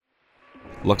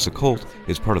Lux Occult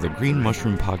is part of the Green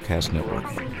Mushroom Podcast Network.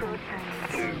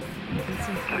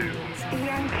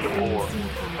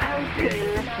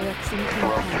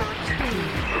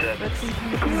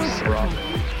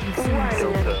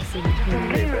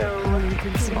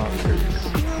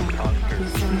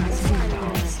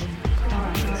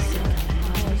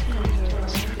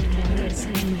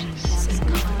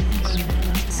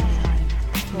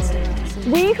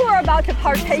 We who are about to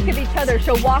partake of each other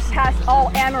shall walk past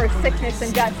all amorous sickness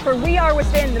and death, for we are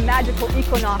within the magical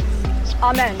equinox.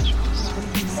 Amen.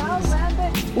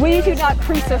 We do not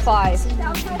crucify.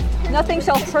 Nothing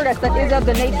shall hurt us that is of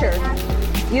the nature,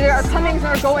 neither our comings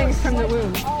nor goings from the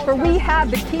womb, for we have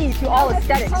the key to all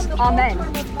aesthetics. Amen.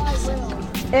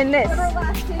 In this,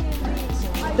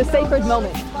 the sacred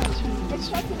moment,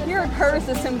 here occurs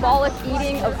the symbolic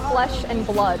eating of flesh and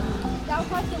blood. Thou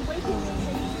hast awakened me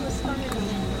into eternity.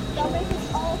 Thou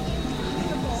makest all things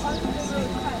beautiful unto the great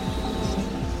Christ.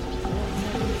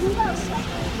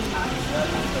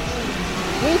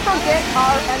 We forget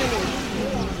our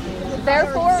enemies.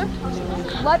 Therefore,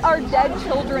 let our dead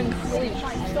children sleep,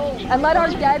 and let our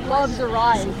dead loves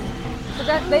arise, so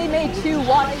that they may too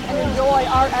watch and enjoy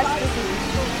our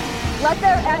ecstasy. Let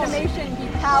their animation be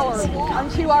power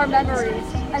unto our memories,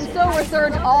 and so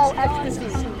resurge all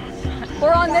ecstasy.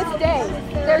 For on this day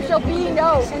there shall be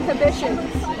no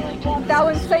inhibitions, thou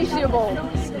insatiable,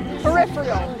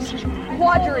 peripheral,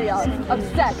 quadria of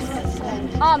sex.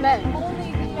 Amen.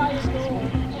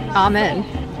 Amen.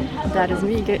 That is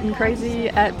me getting crazy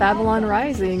at Babylon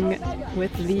Rising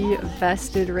with the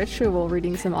Vested Ritual,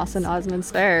 reading some Austin Osman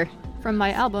Spare from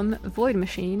my album Void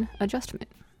Machine Adjustment.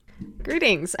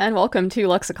 Greetings and welcome to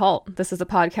Lux Occult. This is a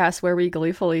podcast where we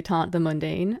gleefully taunt the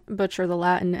mundane, butcher the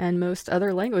Latin and most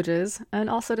other languages, and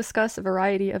also discuss a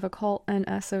variety of occult and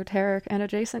esoteric and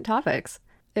adjacent topics,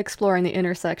 exploring the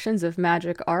intersections of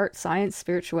magic, art, science,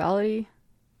 spirituality,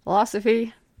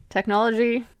 philosophy,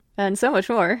 technology, and so much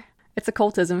more. It's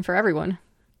occultism for everyone.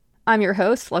 I'm your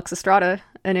host, Lux Estrada,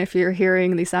 and if you're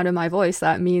hearing the sound of my voice,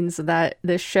 that means that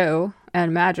this show,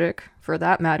 and magic, for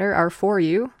that matter, are for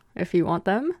you, if you want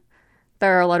them.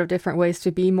 There are a lot of different ways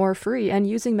to be more free, and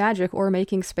using magic or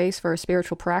making space for a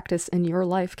spiritual practice in your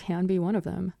life can be one of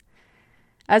them.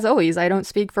 As always, I don't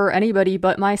speak for anybody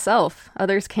but myself.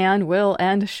 Others can, will,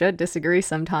 and should disagree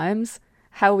sometimes.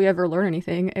 How we ever learn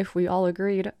anything if we all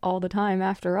agreed all the time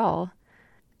after all?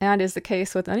 And is the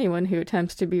case with anyone who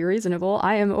attempts to be reasonable,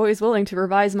 I am always willing to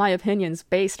revise my opinions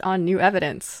based on new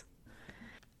evidence.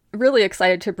 Really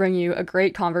excited to bring you a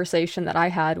great conversation that I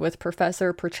had with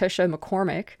Professor Patricia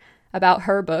MacCormack about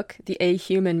her book, The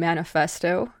Ahuman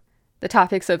Manifesto, the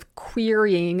topics of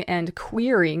querying and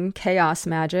queering chaos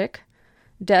magic,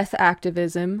 death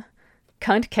activism,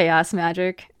 cunt chaos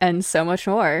magic, and so much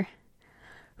more.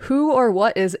 Who or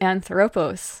what is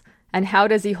anthropos, and how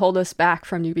does he hold us back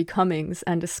from new becomings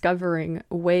and discovering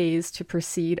ways to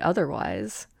proceed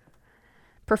otherwise?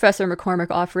 Professor MacCormack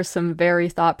offers some very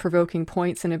thought-provoking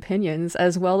points and opinions,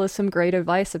 as well as some great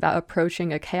advice about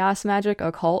approaching a chaos magic,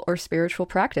 occult, or spiritual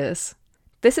practice.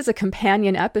 This is a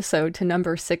companion episode to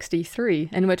number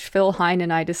 63, in which Phil Hine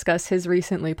and I discuss his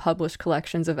recently published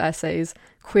collections of essays,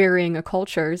 Querying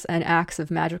Occultures and Acts of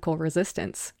Magical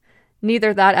Resistance.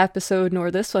 Neither that episode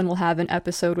nor this one will have an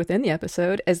episode within the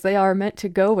episode, as they are meant to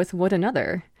go with one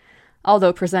another.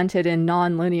 Although presented in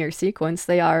non-linear sequence,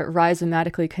 they are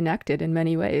rhizomatically connected in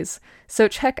many ways, so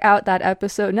check out that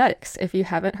episode next if you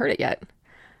haven't heard it yet.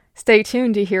 Stay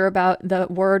tuned to hear about the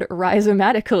word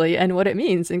rhizomatically and what it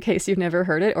means in case you've never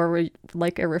heard it or would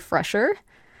like a refresher.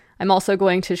 I'm also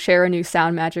going to share a new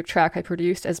sound magic track I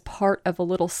produced as part of a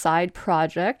little side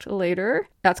project later.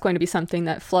 That's going to be something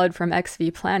that Flood from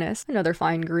XV Planis, another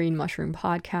fine Green Mushroom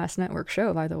Podcast Network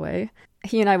show, by the way,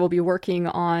 he and I will be working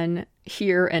on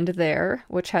here and there,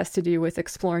 which has to do with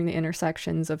exploring the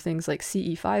intersections of things like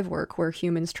CE5 work, where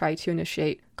humans try to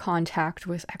initiate contact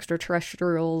with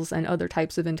extraterrestrials and other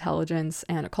types of intelligence,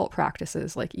 and occult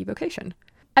practices like evocation.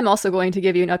 I'm also going to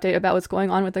give you an update about what's going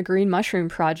on with the Green Mushroom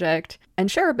Project, and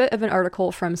share a bit of an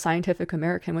article from Scientific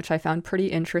American, which I found pretty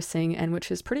interesting and which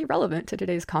is pretty relevant to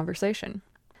today's conversation.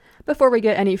 Before we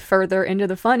get any further into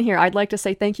the fun here, I'd like to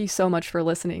say thank you so much for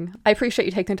listening. I appreciate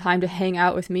you taking the time to hang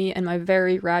out with me and my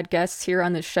very rad guests here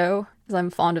on this show. As I'm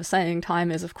fond of saying,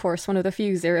 time is of course one of the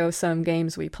few zero-sum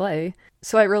games we play,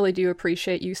 so I really do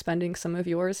appreciate you spending some of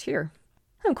yours here.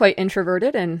 I'm quite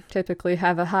introverted and typically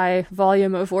have a high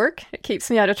volume of work. It keeps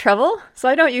me out of trouble, so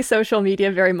I don't use social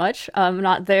media very much. I'm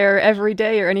not there every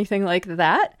day or anything like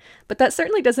that, but that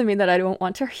certainly doesn't mean that I don't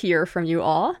want to hear from you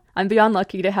all. I'm beyond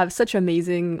lucky to have such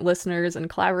amazing listeners and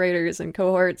collaborators and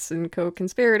cohorts and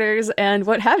co-conspirators and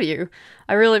what have you.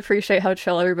 I really appreciate how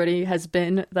chill everybody has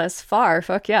been thus far.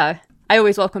 Fuck yeah. I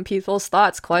always welcome people's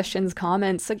thoughts, questions,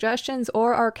 comments, suggestions,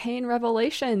 or arcane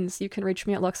revelations. You can reach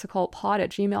me at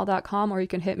luxoccultpod@gmail.com, or you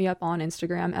can hit me up on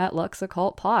Instagram at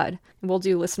luxoccultpod. We'll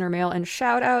do listener mail and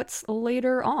shout-outs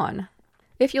later on.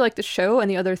 If you like the show and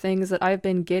the other things that I've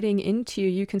been getting into,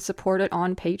 you can support it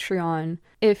on Patreon.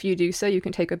 If you do so, you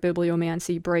can take a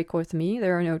bibliomancy break with me.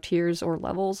 There are no tiers or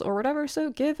levels or whatever, so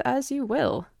give as you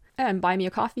will. And Buy Me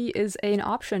a Coffee is an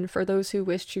option for those who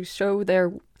wish to show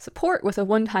their support with a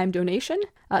one-time donation.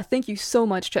 Thank you so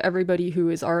much to everybody who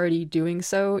is already doing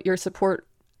so. Your support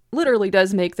literally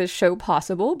does make this show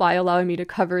possible by allowing me to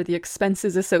cover the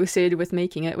expenses associated with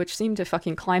making it, which seem to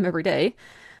fucking climb every day.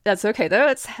 That's okay though,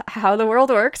 it's how the world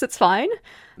works, it's fine.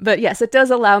 But yes, it does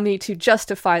allow me to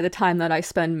justify the time that I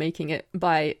spend making it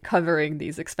by covering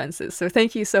these expenses. So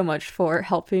thank you so much for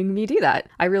helping me do that.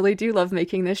 I really do love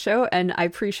making this show, and I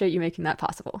appreciate you making that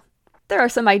possible. There are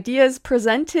some ideas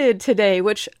presented today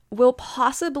which will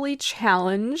possibly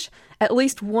challenge at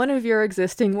least one of your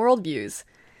existing worldviews.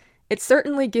 It's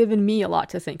certainly given me a lot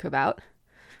to think about.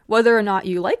 Whether or not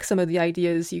you like some of the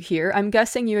ideas you hear, I'm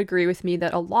guessing you agree with me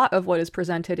that a lot of what is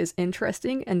presented is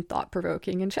interesting and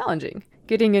thought-provoking and challenging.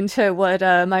 Getting into what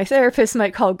my therapist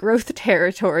might call growth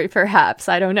territory, perhaps,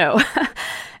 I don't know.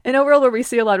 In a world where we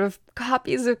see a lot of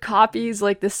copies,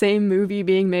 like the same movie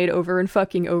being made over and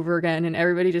fucking over again, and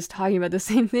everybody just talking about the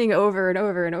same thing over and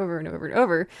over and over and over and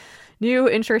over, new,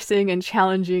 interesting, and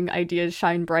challenging ideas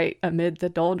shine bright amid the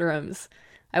doldrums.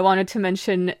 I wanted to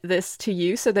mention this to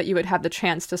you so that you would have the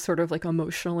chance to sort of like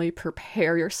emotionally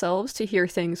prepare yourselves to hear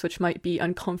things which might be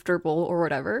uncomfortable or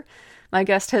whatever. My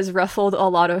guest has ruffled a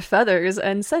lot of feathers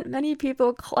and sent many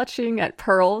people clutching at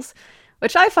pearls,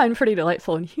 which I find pretty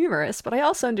delightful and humorous, but I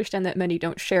also understand that many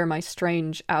don't share my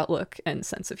strange outlook and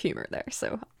sense of humor there.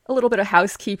 So a little bit of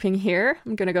housekeeping here.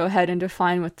 I'm going to go ahead and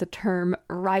define what the term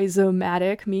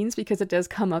rhizomatic means because it does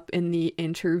come up in the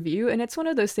interview, and it's one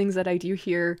of those things that I do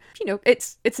hear,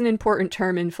 it's an important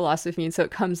term in philosophy, and so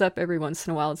it comes up every once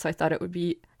in a while, and so I thought it would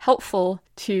be helpful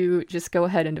to just go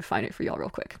ahead and define it for y'all real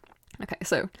quick. Okay,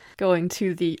 so going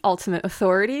to the ultimate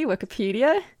authority,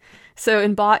 Wikipedia. So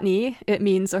in botany, it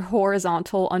means a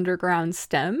horizontal underground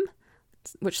stem,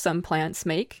 which some plants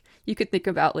make. You could think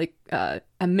about like a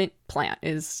mint plant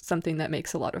is something that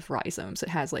makes a lot of rhizomes. It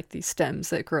has like these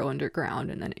stems that grow underground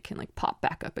and then it can like pop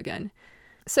back up again.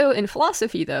 So in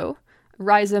philosophy though,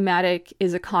 rhizomatic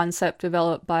is a concept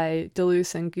developed by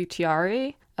Deleuze and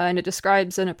Guattari, and it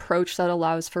describes an approach that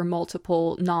allows for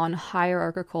multiple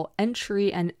non-hierarchical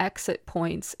entry and exit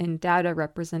points in data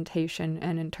representation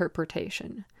and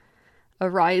interpretation. A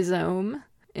rhizome,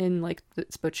 in like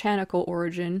its botanical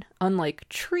origin, unlike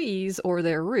trees or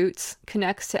their roots,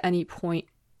 connects to any point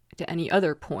to any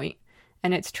other point,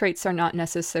 and its traits are not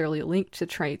necessarily linked to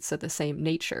traits of the same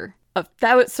nature.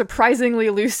 That surprisingly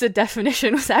lucid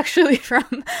definition was actually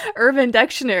from Urban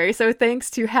Dictionary, so thanks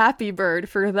to Happy Bird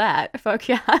for that. Fuck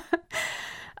yeah.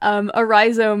 A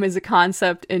rhizome is a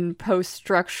concept in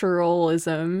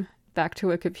post-structuralism, back to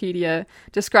Wikipedia,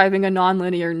 describing a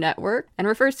nonlinear network, and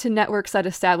refers to networks that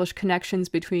establish connections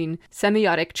between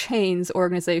semiotic chains,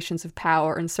 organizations of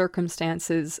power, and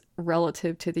circumstances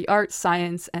relative to the arts,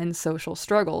 science, and social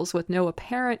struggles, with no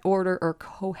apparent order or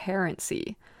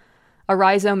coherency. A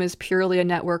rhizome is purely a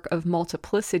network of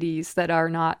multiplicities that are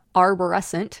not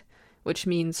arborescent, which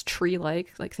means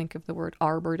tree-like, like think of the word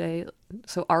Arbor Day,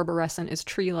 so arborescent is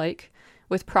tree-like,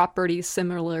 with properties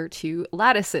similar to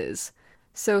lattices.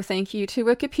 So thank you to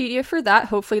Wikipedia for that.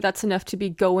 Hopefully that's enough to be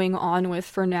going on with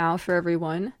for now for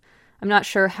everyone. I'm not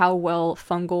sure how well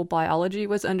fungal biology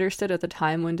was understood at the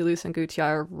time when Deleuze and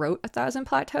Guattari wrote 1,000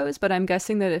 Plateaus, but I'm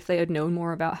guessing that if they had known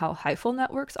more about how hyphal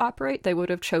networks operate, they would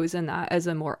have chosen that as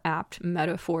a more apt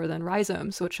metaphor than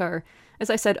rhizomes, which are, as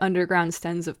I said, underground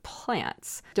stems of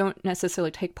plants. Don't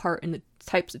necessarily take part in the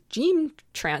types of gene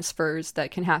transfers that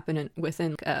can happen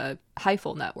within a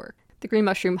hyphal network. The green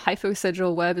mushroom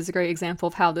hyphosigil web is a great example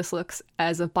of how this looks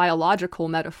as a biological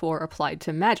metaphor applied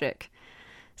to magic.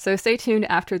 So stay tuned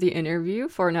after the interview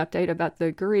for an update about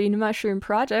the Green Mushroom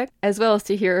Project, as well as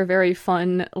to hear a very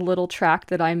fun little track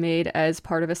that I made as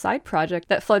part of a side project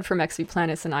that Flood from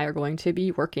Exoplanets and I are going to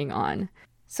be working on.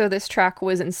 So this track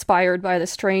was inspired by the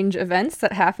strange events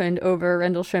that happened over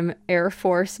Rendlesham Air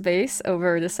Force Base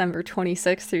over December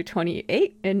 26th through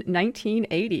 28 in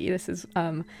 1980. This is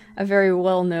a very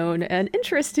well-known and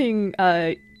interesting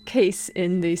case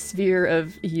in the sphere of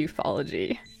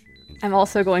ufology. I'm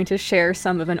also going to share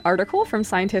some of an article from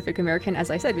Scientific American, as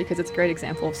I said, because it's a great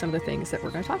example of some of the things that we're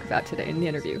going to talk about today in the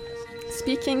interview.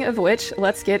 Speaking of which,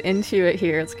 let's get into it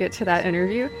here. Let's get to that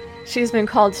interview. She's been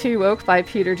called too woke by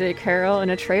Peter J. Carroll and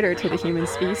a traitor to the human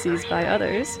species by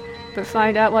others. But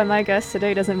find out why my guest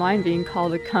today doesn't mind being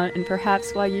called a cunt, and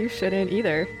perhaps why you shouldn't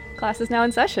either. Class is now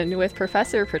in session with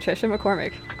Professor Patricia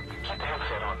MacCormack.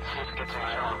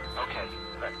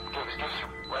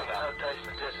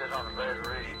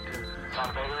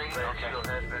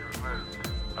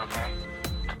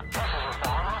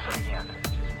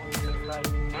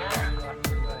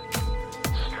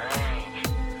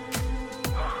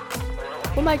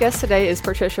 Well, my guest today is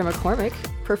Patricia MacCormack,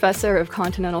 Professor of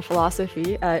Continental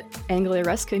Philosophy at Anglia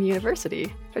Ruskin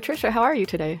University. Patricia, how are you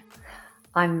today?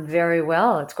 I'm very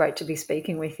well. It's great to be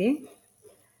speaking with you.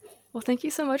 Well, thank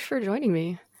you so much for joining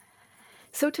me.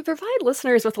 So to provide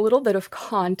listeners with a little bit of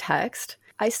context,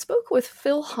 I spoke with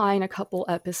Phil Hine a couple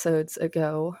episodes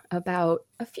ago about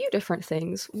a few different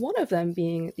things, one of them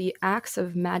being the Acts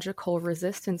of Magical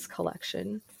Resistance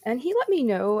collection. And he let me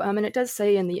know, and it does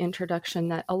say in the introduction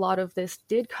that a lot of this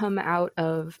did come out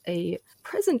of a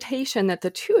presentation that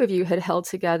the two of you had held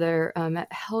together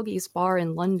at Helgi's Bar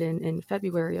in London in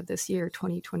February of this year,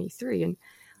 2023. And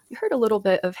we heard a little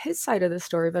bit of his side of the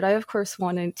story, but I, of course,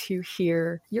 wanted to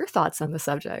hear your thoughts on the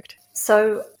subject.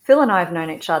 So Phil and I have known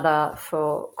each other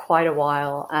for quite a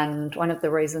while, and one of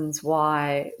the reasons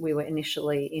why we were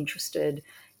initially interested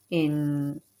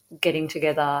in getting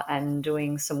together and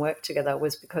doing some work together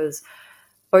was because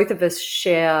both of us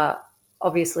share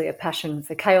obviously a passion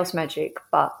for chaos magic,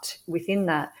 but within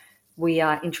that we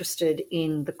are interested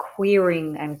in the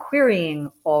queering and querying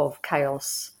of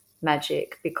chaos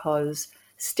magic, because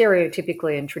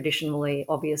stereotypically and traditionally,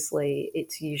 obviously,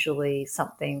 it's usually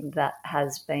something that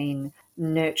has been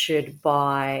nurtured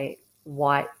by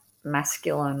white,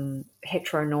 masculine,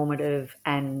 heteronormative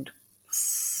and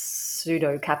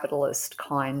pseudo-capitalist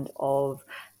kind of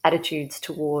attitudes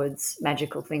towards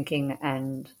magical thinking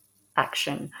and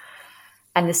action.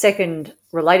 And the second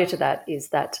related to that is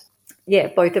that,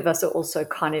 both of us are also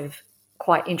kind of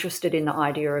quite interested in the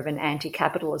idea of an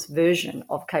anti-capitalist version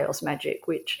of chaos magic,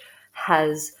 which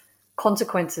has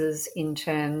consequences in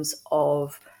terms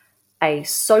of a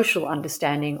social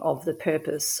understanding of the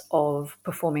purpose of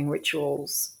performing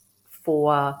rituals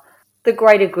for the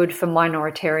greater good, for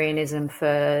minoritarianism,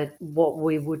 for what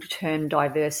we would term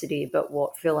diversity, but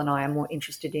what Phil and I are more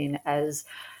interested in as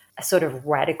a sort of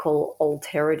radical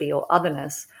alterity or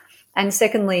otherness. And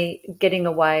secondly, getting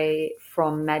away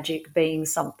from magic being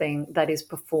something that is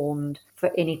performed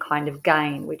for any kind of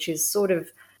gain, which is sort of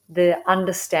the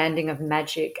understanding of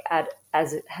magic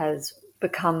as it has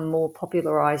become more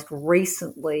popularized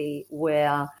recently,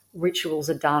 where rituals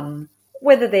are done,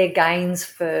 whether they're gains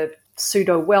for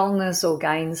pseudo-wellness or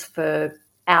gains for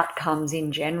outcomes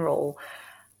in general.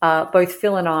 Both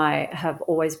Phil and I have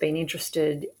always been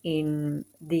interested in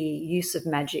the use of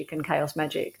magic and chaos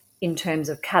magic in terms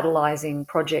of catalyzing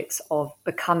projects of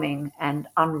becoming and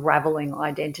unraveling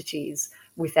identities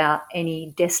without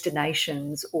any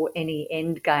destinations or any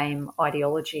end game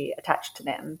ideology attached to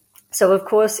them. So, of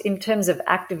course, in terms of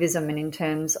activism and in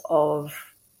terms of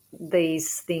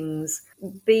these things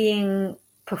being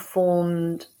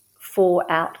performed for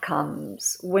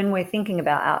outcomes, when we're thinking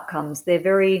about outcomes, they're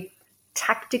very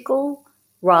tactical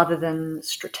rather than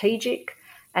strategic,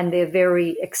 and they're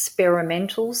very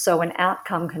experimental. So an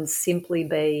outcome can simply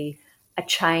be a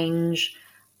change,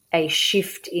 a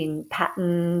shift in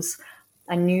patterns,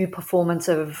 a new performance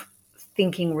of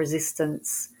thinking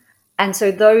resistance. And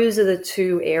so those are the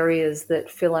two areas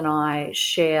that Phil and I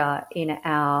share in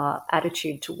our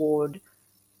attitude toward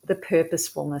the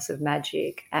purposefulness of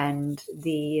magic and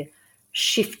the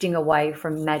shifting away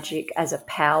from magic as a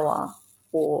power,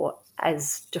 or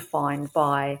as defined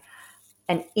by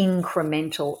an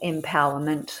incremental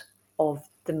empowerment of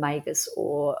the magus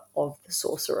or of the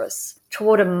sorceress,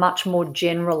 toward a much more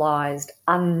generalized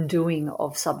undoing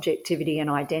of subjectivity and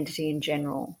identity in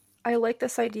general. I like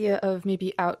this idea of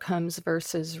maybe outcomes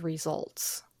versus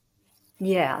results.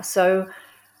 Yeah, so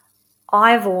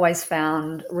I've always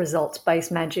found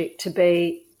results-based magic to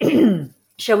be,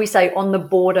 shall we say, on the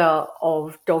border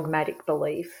of dogmatic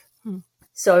belief.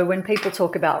 So when people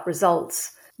talk about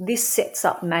results, this sets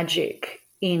up magic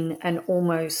in an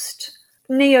almost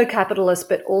neo-capitalist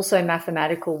but also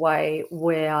mathematical way,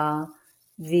 where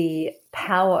the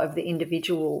power of the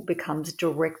individual becomes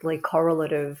directly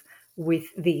correlative with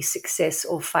the success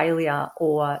or failure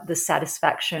or the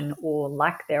satisfaction or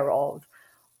lack thereof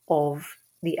of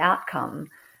the outcome.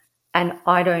 And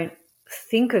I don't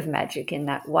think of magic in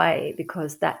that way,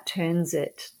 because that turns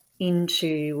it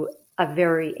into a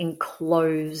very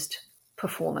enclosed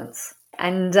performance.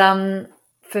 And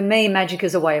for me, magic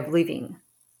is a way of living.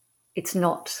 It's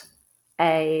not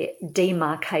a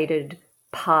demarcated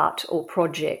part or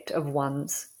project of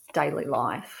one's daily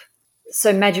life.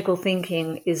 So magical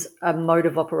thinking is a mode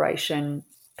of operation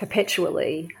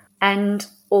perpetually, and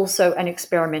also an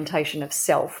experimentation of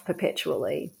self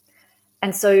perpetually.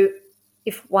 And so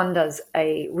if one does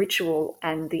a ritual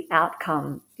and the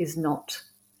outcome is not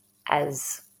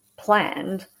as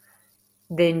planned,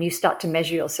 then you start to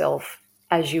measure yourself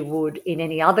as you would in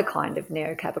any other kind of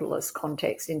neo-capitalist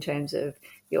context in terms of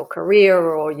your career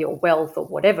or your wealth or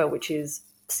whatever, which is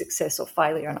success or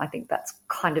failure. And I think that's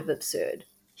kind of absurd.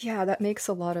 Yeah, that makes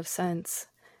a lot of sense.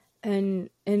 And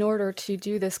in order to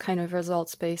do this kind of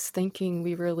results-based thinking,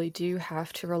 we really do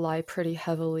have to rely pretty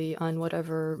heavily on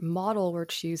whatever model we're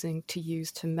choosing to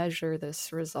use to measure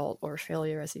this result or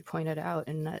failure, as you pointed out,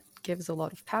 and that gives a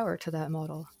lot of power to that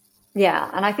model. Yeah,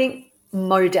 and I think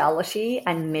modality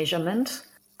and measurement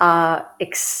are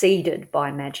exceeded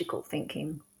by magical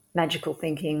thinking. Magical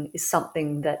thinking is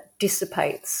something that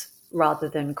dissipates rather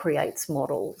than creates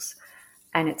models,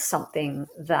 and it's something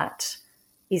that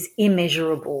is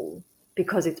immeasurable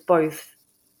because it's both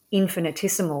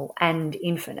infinitesimal and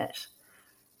infinite.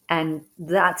 And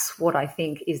that's what I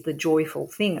think is the joyful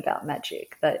thing about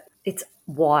magic, that it's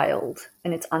wild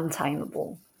and it's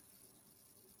untamable.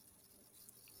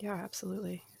 Yeah,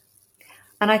 absolutely.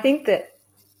 And I think that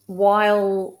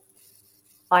while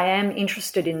I am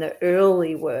interested in the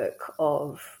early work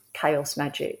of chaos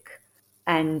magic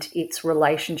and its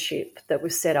relationship that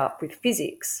was set up with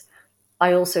physics,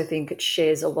 I also think it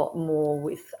shares a lot more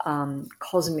with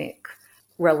cosmic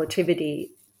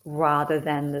relativity rather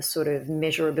than the sort of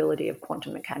measurability of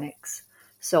quantum mechanics.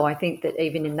 So I think that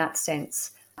even in that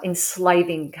sense,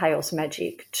 enslaving chaos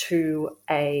magic to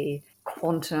a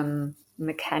quantum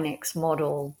mechanics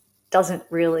model doesn't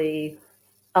really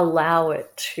allow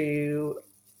it to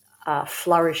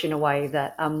flourish in a way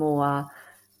that a more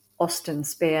Austin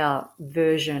Spare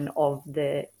version of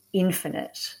the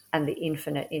infinite and the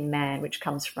infinite in man, which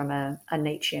comes from a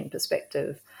Nietzschean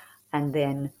perspective, and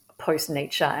then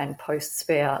post-Nietzsche and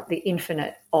post-Spare, the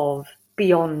infinite of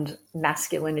beyond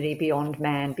masculinity, beyond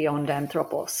man, beyond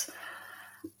anthropos,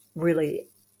 really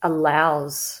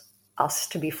allows us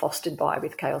to be fostered by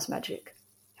with chaos magic.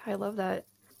 I love that.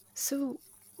 So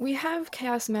we have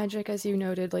chaos magic, as you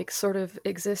noted, like sort of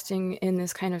existing in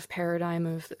this kind of paradigm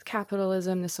of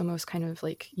capitalism, this almost kind of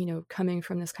like, you know, coming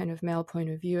from this kind of male point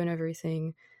of view and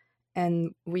everything.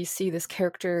 And we see this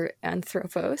character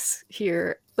anthropos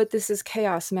here, but this is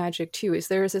chaos magic too. Is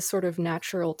there this sort of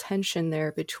natural tension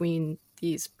there between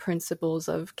these principles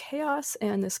of chaos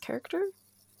and this character?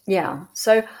 Yeah.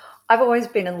 So I've always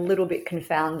been a little bit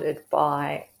confounded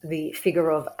by the figure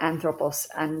of anthropos,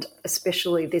 and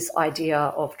especially this idea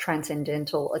of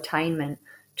transcendental attainment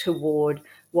toward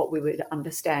what we would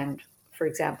understand, for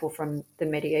example, from the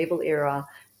medieval era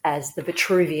as the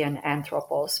Vitruvian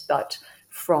anthropos, but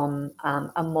from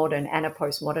a modern and a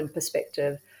postmodern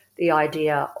perspective, the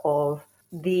idea of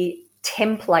the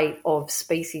template of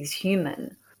species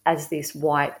human as this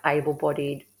white,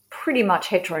 able-bodied, pretty much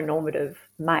heteronormative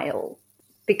male.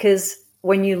 Because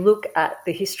when you look at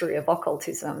the history of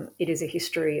occultism, it is a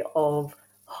history of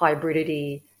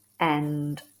hybridity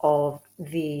and of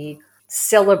the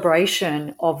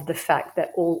celebration of the fact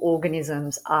that all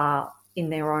organisms are in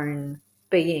their own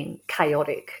being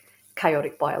chaotic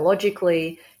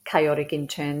biologically, chaotic in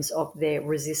terms of their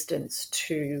resistance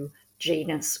to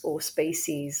genus or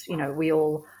species. You know, we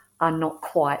all are not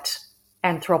quite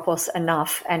anthropos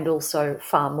enough, and also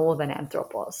far more than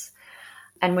anthropos.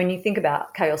 And when you think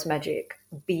about chaos magic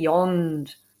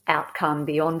beyond outcome,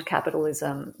 beyond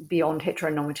capitalism, beyond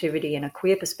heteronormativity and a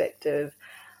queer perspective,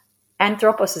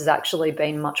 anthropos has actually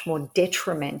been much more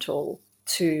detrimental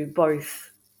to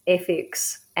both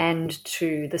ethics and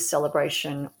to the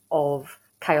celebration of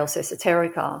chaos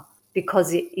esoterica,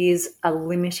 because it is a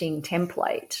limiting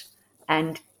template.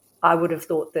 And I would have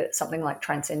thought that something like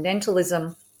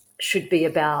transcendentalism should be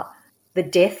about the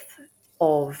death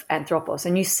of anthropos.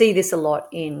 And you see this a lot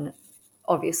in,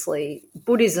 obviously,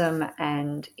 Buddhism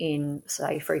and in,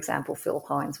 say, for example, Phil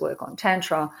Hines' work on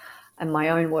Tantra and my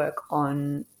own work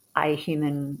on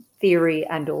Ahuman theory,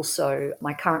 and also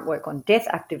my current work on death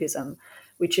activism,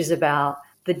 which is about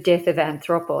the death of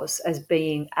anthropos as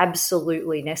being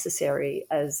absolutely necessary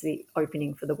as the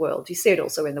opening for the world. You see it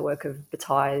also in the work of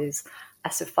Bataille's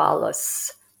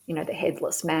Acephalus, the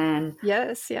headless man.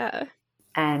 Yes, yeah.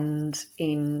 And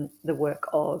in the work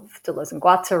of Deleuze and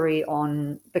Guattari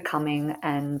on becoming,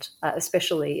 and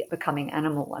especially becoming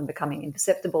animal and becoming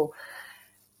imperceptible.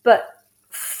 But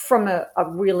from a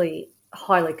really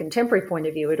highly contemporary point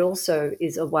of view, it also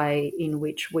is a way in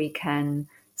which we can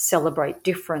celebrate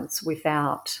difference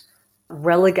without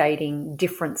relegating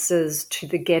differences to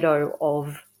the ghetto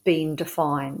of being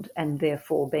defined and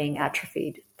therefore being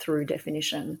atrophied through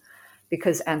definition,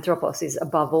 because anthropos is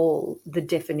above all the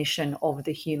definition of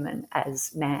the human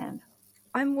as man.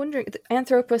 I'm wondering,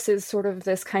 anthropos is sort of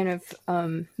this kind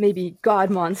of maybe god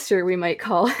monster, we might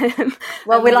call him.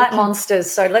 Well, we like monsters,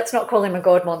 so let's not call him a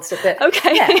god monster. But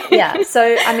okay. Yeah.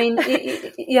 So, I mean,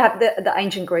 you have the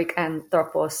ancient Greek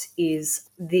anthropos is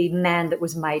the man that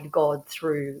was made God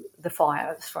through the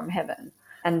fires from heaven.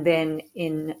 And then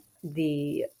in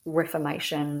the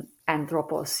Reformation,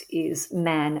 anthropos is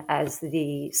man as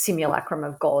the simulacrum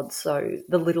of God, so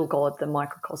the little God, the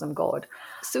microcosm God.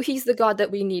 So he's the God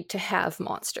that we need to have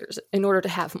monsters. In order to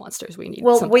have monsters, we need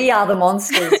something. We are the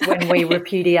monsters when we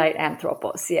repudiate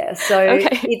anthropos, yeah. So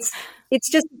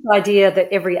it's just the idea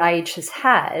that every age has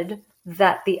had,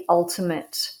 that the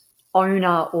ultimate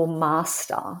owner or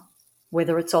master,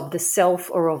 whether it's of the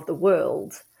self or of the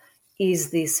world,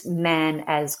 is this man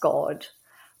as God.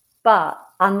 But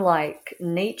unlike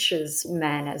Nietzsche's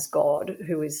man as God,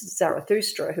 who is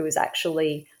Zarathustra, who is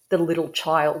actually the little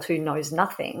child who knows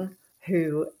nothing,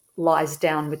 who lies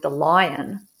down with the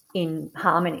lion in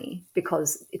harmony,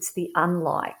 because it's the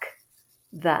unlike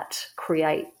that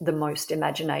create the most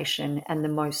imagination and the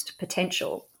most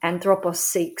potential. Anthropos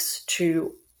seeks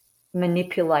to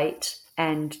manipulate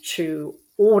and to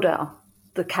order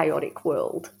the chaotic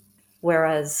world,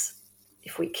 whereas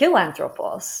if we kill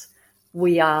anthropos,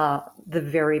 we are the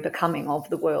very becoming of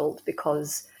the world,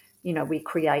 because, we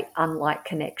create unlike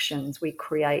connections, we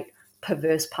create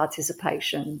perverse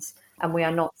participations, and we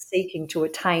are not seeking to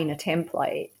attain a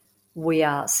template. We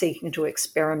are seeking to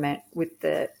experiment with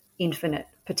the infinite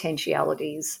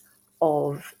potentialities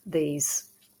of these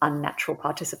unnatural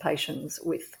participations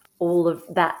with all of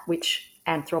that which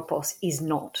anthropos is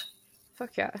not.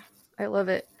 Fuck yeah. I love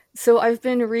it. So I've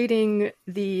been reading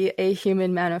the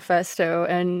Ahuman Manifesto,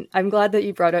 and I'm glad that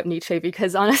you brought up Nietzsche,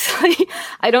 because honestly,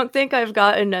 I don't think I've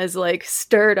gotten as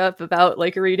stirred up about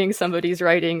reading somebody's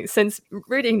writing since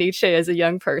reading Nietzsche as a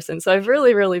young person. So I've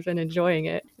really, really been enjoying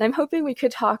it. And I'm hoping we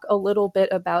could talk a little bit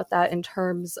about that in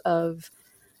terms of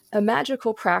a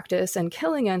magical practice and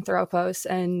killing anthropos.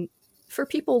 And for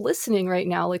people listening right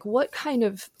now, what kind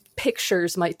of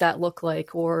pictures might that look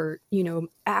like, or,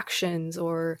 actions,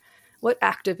 or what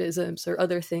activisms or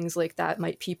other things like that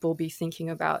might people be thinking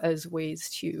about as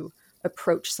ways to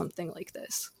approach something like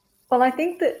this? Well, I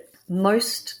think that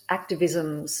most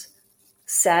activisms,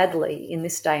 sadly, in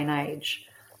this day and age,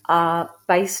 are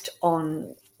based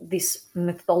on this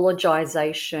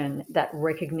mythologization that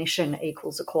recognition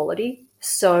equals equality.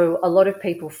 So a lot of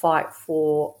people fight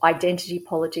for identity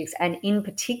politics, and in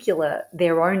particular,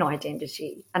 their own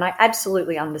identity. And I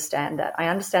absolutely understand that. I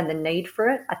understand the need for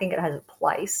it. I think it has a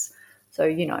place. So,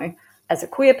 as a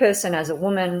queer person, as a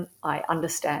woman, I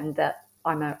understand that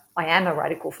I am a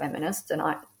radical feminist, and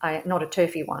I not a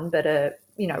turfy one, but a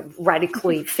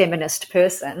radically feminist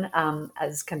person,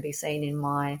 as can be seen in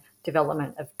my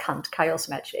development of cunt chaos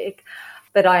magic.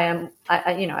 But I am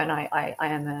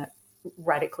a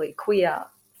radically queer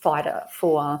fighter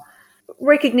for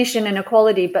recognition and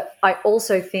equality. But I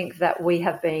also think that we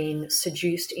have been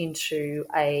seduced into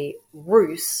a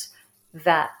ruse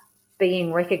that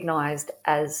being recognised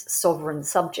as sovereign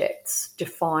subjects,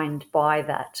 defined by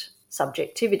that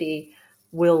subjectivity,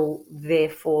 will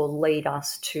therefore lead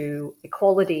us to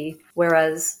equality.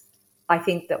 Whereas I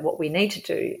think that what we need to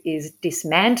do is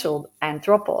dismantle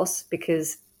anthropos,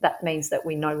 because that means that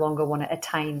we no longer want to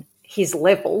attain his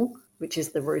level, which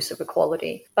is the ruse of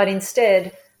equality. But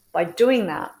instead, by doing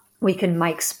that, we can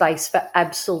make space for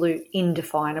absolute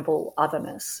indefinable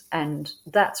otherness. And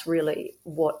that's really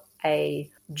what a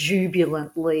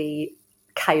jubilantly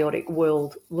chaotic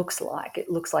world looks like. It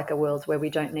looks like a world where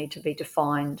we don't need to be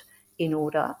defined in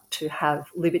order to have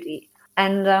liberty.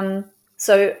 And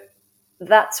so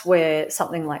that's where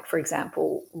something like, for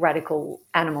example, radical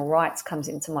animal rights comes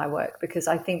into my work, because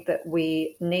I think that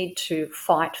we need to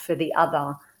fight for the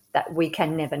other that we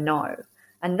can never know.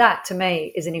 And that, to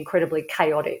me, is an incredibly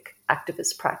chaotic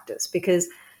activist practice, because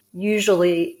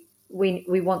usually we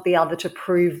want the other to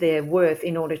prove their worth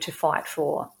in order to fight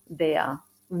for their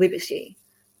liberty.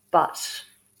 But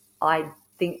I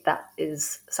think that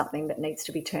is something that needs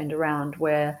to be turned around,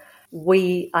 where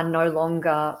we are no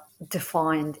longer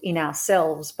defined in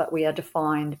ourselves, but we are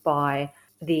defined by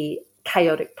the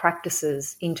chaotic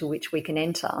practices into which we can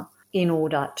enter in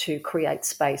order to create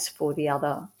space for the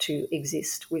other to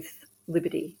exist with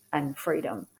liberty and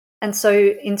freedom. And so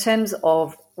in terms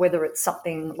of whether it's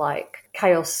something like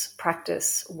chaos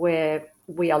practice where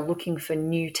we are looking for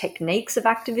new techniques of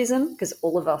activism, because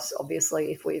all of us,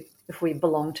 obviously, if we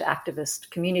belong to activist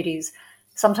communities,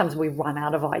 sometimes we run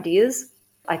out of ideas.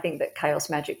 I think that chaos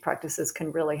magic practices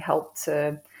can really help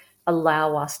to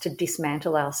allow us to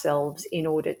dismantle ourselves in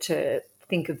order to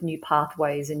think of new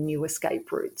pathways and new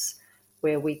escape routes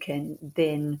where we can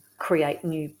then create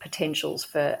new potentials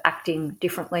for acting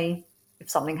differently. If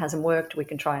something hasn't worked, we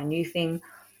can try a new thing.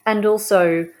 And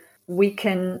also we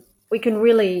can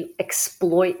really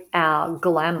exploit our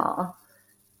glamour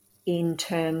in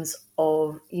terms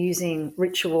of using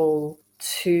ritual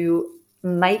to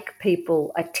make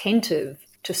people attentive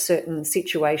to certain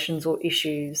situations or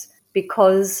issues,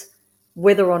 because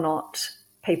whether or not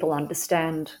people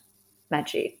understand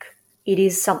magic, it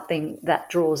is something that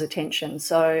draws attention.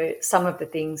 So some of the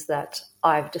things that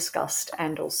I've discussed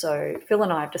and also Phil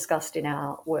and I have discussed in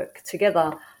our work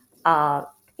together are,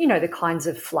 the kinds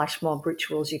of flash mob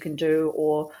rituals you can do,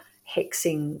 or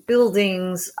hexing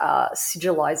buildings,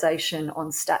 sigillization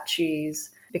on statues,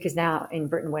 because now in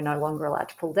Britain we're no longer allowed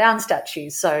to pull down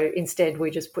statues. So instead we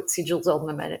just put sigils on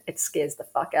them, and it scares the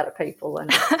fuck out of people.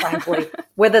 And frankly,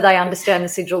 whether they understand the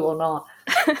sigil or not,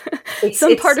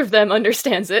 some part of them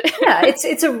understands it. Yeah, it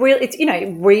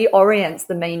reorients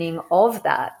the meaning of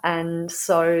that. And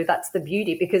so that's the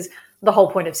beauty, because the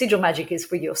whole point of sigil magic is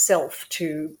for yourself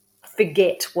to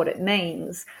forget what it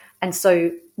means. And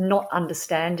so not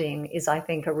understanding is, I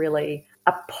think, a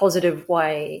positive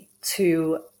way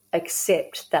to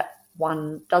accept that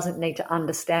one doesn't need to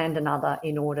understand another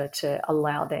in order to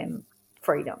allow them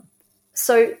freedom.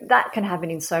 So that can happen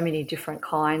in so many different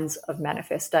kinds of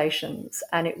manifestations,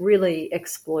 and it really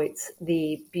exploits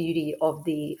the beauty of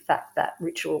the fact that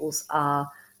rituals are,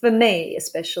 for me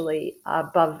especially,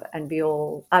 above and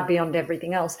beyond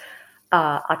everything else,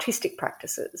 artistic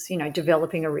practices.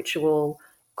 Developing a ritual,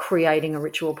 creating a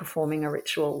ritual, performing a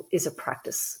ritual is a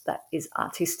practice that is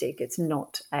artistic. It's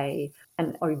not an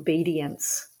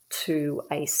obedience to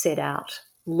a set out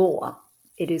law.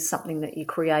 It is something that you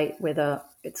create, whether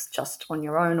it's just on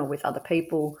your own or with other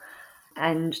people.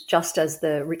 And just as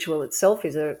the ritual itself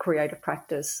is a creative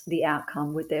practice, the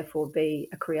outcome would therefore be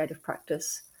a creative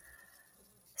practice.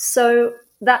 So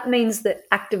that means that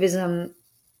activism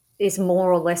is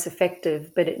more or less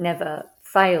effective, but it never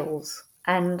fails.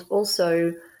 And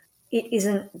also, it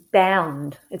isn't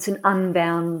bound. It's an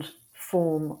unbound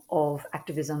form of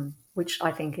activism, which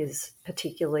I think is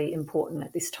particularly important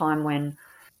at this time when,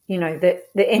 the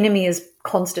enemy is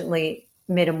constantly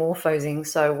metamorphosing.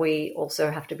 So we also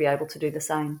have to be able to do the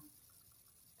same.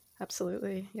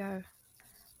 Absolutely, yeah.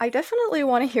 I definitely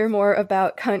want to hear more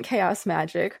about current chaos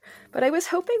magic, but I was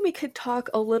hoping we could talk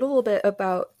a little bit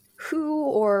about who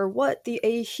or what the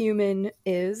Ahuman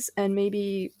is, and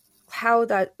maybe how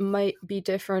that might be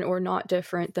different or not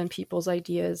different than people's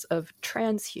ideas of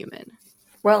transhuman.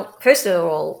 Well, first of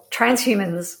all,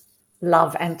 transhumans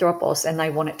love anthropos and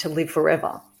they want it to live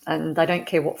forever, and they don't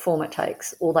care what form it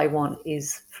takes. All they want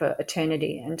is for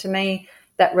eternity. And to me,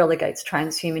 that relegates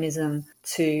transhumanism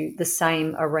to the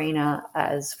same arena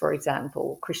as, for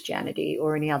example, Christianity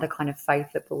or any other kind of faith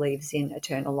that believes in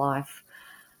eternal life.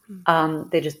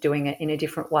 They're just doing it in a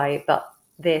different way, but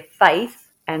their faith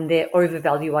and their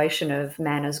overvaluation of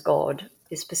man as God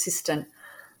is persistent.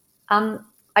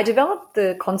 I developed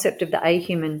the concept of the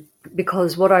Ahuman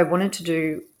because what I wanted to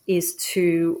do is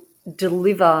to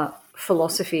deliver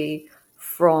philosophy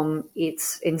from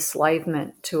its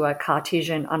enslavement to a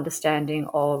Cartesian understanding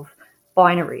of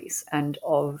binaries and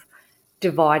of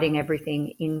dividing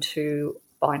everything into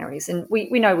binaries. And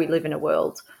we know we live in a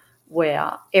world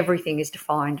where everything is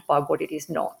defined by what it is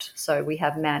not. So we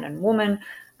have man and woman,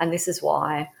 and this is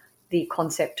why the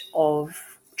concept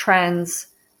of trans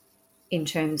in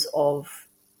terms of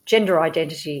gender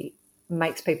identity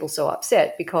makes people so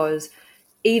upset, because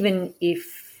even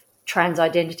if trans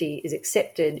identity is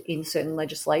accepted in certain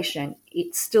legislation,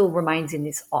 it still remains in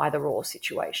this either-or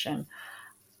situation.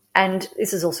 And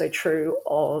this is also true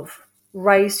of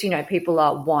race. People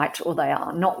are white or they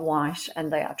are not white,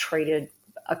 and they are treated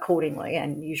accordingly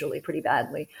and usually pretty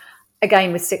badly.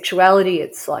 Again, with sexuality,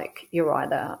 it's like you're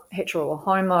either hetero or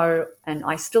homo, and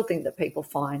I still think that people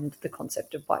find the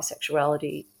concept of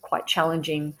bisexuality quite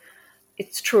challenging.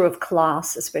 It's true of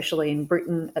class, especially in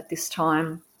Britain at this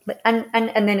time. And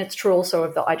then it's true also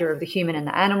of the idea of the human and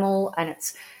the animal, and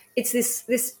it's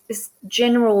this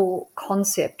general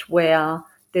concept where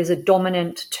there's a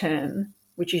dominant term,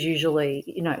 which is usually,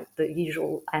 the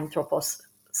usual anthropos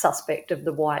suspect of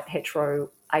the white, hetero,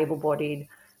 able-bodied,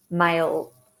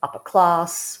 male, upper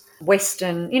class,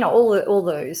 Western, all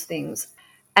those things.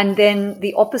 And then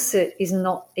the opposite is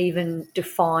not even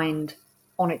defined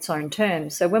on its own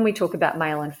terms. So when we talk about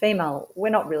male and female, we're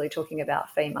not really talking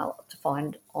about female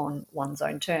defined on one's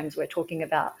own terms. We're talking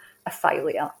about a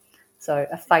failure. So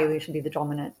a failure should be the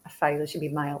dominant, a failure should be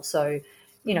male. So,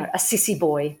 a sissy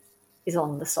boy is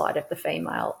on the side of the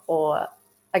female, or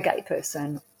a gay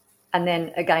person. And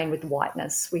then again with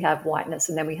whiteness, we have whiteness,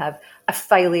 and then we have a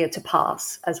failure to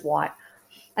pass as white.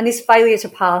 And this failure to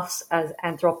pass as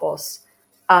anthropos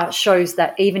shows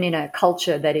that even in a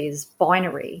culture that is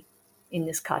binary, in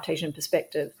this Cartesian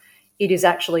perspective, it is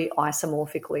actually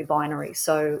isomorphically binary.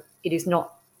 So it is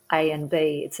not A and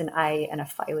B, it's an A and a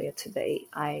failure to be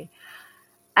A.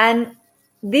 And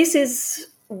this is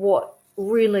what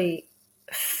really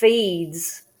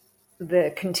feeds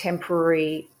the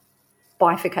contemporary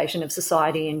bifurcation of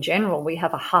society in general. We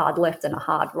have a hard left and a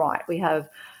hard right. We have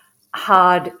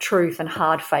hard truth and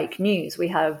hard fake news. We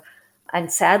have,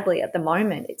 and sadly at the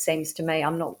moment, it seems to me,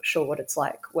 I'm not sure what it's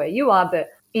like where you are, but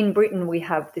in Britain we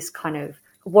have this kind of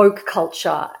woke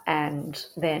culture, and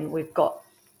then we've got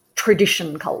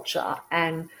tradition culture.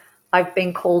 And I've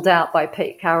been called out by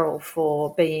Pete Carroll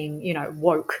for being,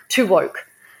 woke, too woke.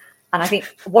 And I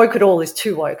think woke at all is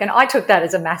too woke. And I took that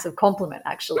as a massive compliment,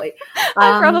 actually.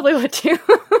 I probably would too.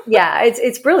 Yeah,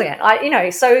 it's brilliant.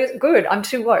 So good, I'm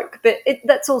too woke. But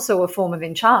that's also a form of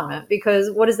enchantment, because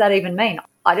what does that even mean?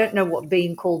 I don't know what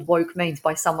being called woke means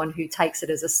by someone who takes it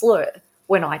as a slur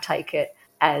when I take it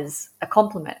as a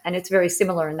compliment. And it's very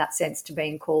similar in that sense to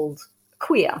being called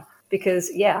queer,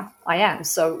 because, yeah, I am.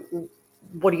 So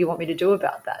what do you want me to do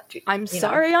about that? I'm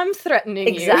sorry I'm threatening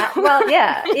you. Exactly. Well,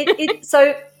 yeah.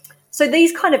 So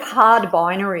these kind of hard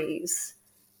binaries,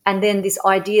 and then this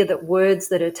idea that words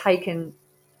that are taken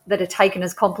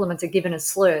as compliments are given as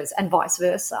slurs, and vice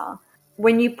versa.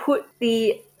 When you put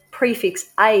the prefix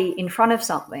A in front of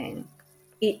something,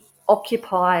 it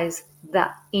occupies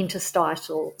that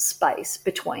interstitial space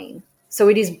between. So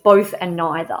it is both and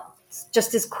neither.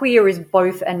 Just as queer is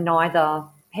both and neither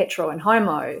hetero and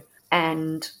homo,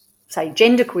 and say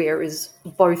genderqueer is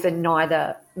both and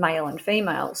neither male and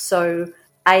female. So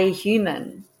a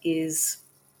human is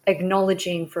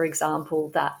acknowledging, for example,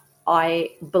 that I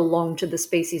belong to the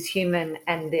species human,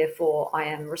 and therefore I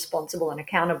am responsible and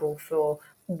accountable for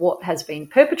what has been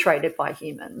perpetrated by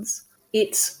humans.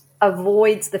 It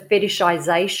avoids the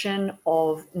fetishization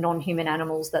of non-human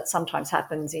animals that sometimes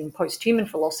happens in post-human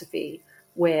philosophy,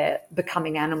 where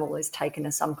becoming animal is taken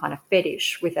as some kind of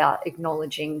fetish without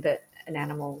acknowledging that an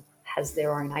animal has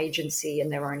their own agency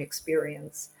and their own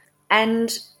experience.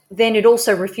 And then it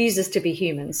also refuses to be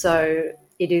human. So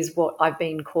it is what I've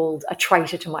been called a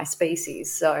traitor to my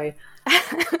species. So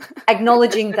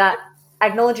acknowledging that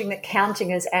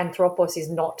counting as anthropos is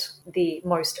not the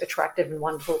most attractive and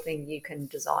wonderful thing you can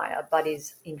desire, but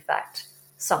is in fact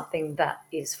something that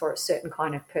is for a certain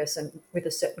kind of person with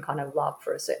a certain kind of love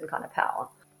for a certain kind of power.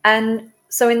 And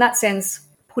so in that sense,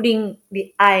 putting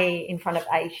the A in front of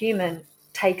a human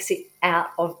takes it out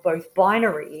of both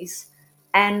binaries,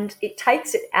 and it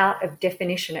takes it out of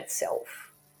definition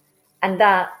itself. And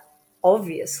that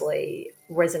obviously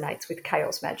resonates with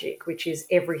chaos magic, which is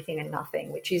everything and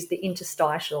nothing, which is the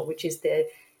interstitial, which is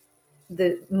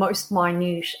the most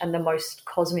minute and the most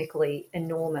cosmically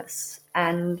enormous.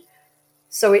 And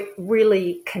so it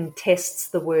really contests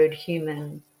the word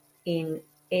human in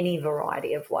any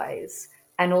variety of ways,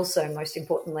 and also, most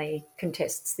importantly,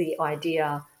 contests the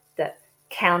idea that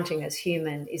counting as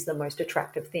human is the most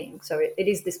attractive thing. So it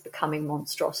is this becoming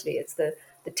monstrosity. It's the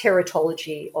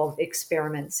teratology of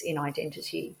experiments in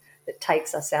identity that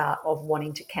takes us out of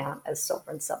wanting to count as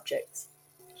sovereign subjects.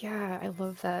 Yeah, I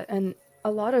love that. And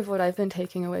a lot of what I've been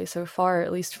taking away so far,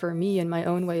 at least for me and my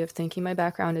own way of thinking, my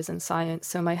background is in science,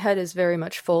 so my head is very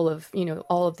much full of,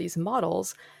 all of these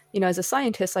models. As a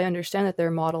scientist, I understand that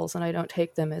they're models and I don't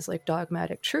take them as like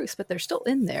dogmatic truths, but they're still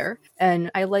in there.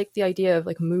 And I like the idea of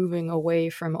like moving away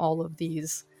from all of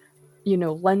these,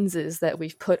 lenses that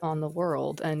we've put on the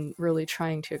world and really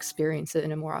trying to experience it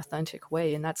in a more authentic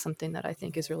way. And that's something that I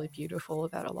think is really beautiful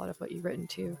about a lot of what you've written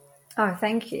too. Oh,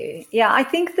 thank you. Yeah, I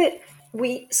think that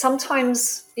we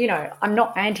sometimes, I'm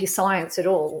not anti-science at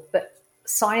all, but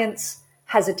science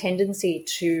has a tendency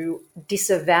to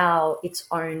disavow its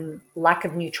own lack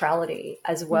of neutrality,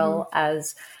 as well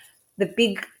as the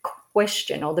big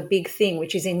question, or the big thing,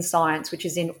 which is in science, which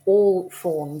is in all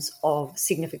forms of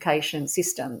signification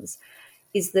systems,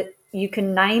 is that you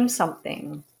can name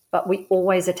something, but we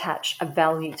always attach a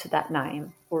value to that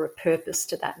name or a purpose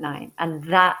to that name. And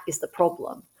that is the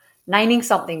problem. Naming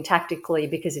something tactically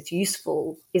because it's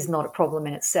useful is not a problem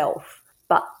in itself,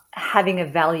 but having a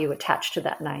value attached to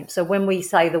that name. So when we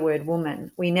say the word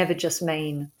woman, we never just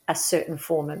mean a certain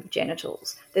form of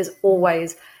genitals. There's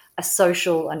always a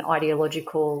social and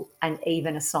ideological and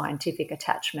even a scientific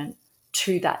attachment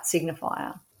to that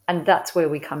signifier. And that's where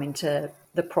we come into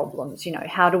the problems. You know,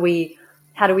 how do we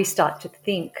start to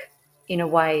think in a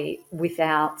way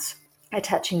without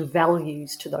attaching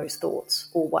values to those thoughts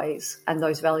always? And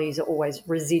those values are always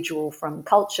residual from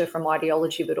culture, from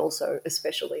ideology, but also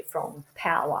especially from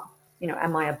power. You know,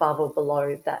 am I above or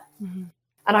below that? Mm-hmm.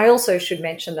 And I also should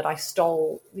mention that I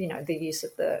stole, you know, the use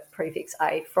of the prefix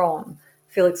a from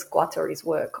Felix Guattari's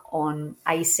work on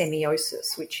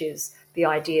asemiosis, which is the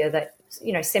idea that,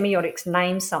 you know, semiotics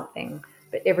names something,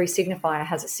 but every signifier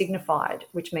has a signified,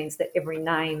 which means that every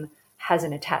name has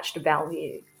an attached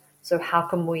value. So how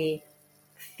can we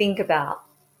think about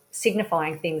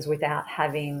signifying things without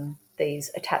having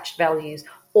these attached values,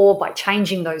 or by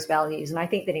changing those values? And I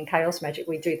think that in chaos magic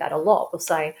we do that a lot. We'll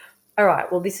say, all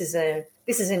right, well, this is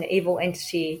an evil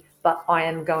entity, but I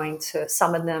am going to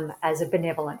summon them as a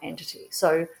benevolent entity.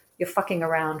 So you're fucking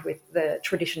around with the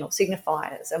traditional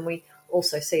signifiers. And we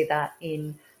also see that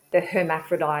in the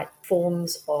hermaphrodite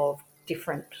forms of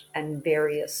different and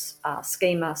various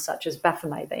schemas, such as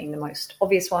Baphomet being the most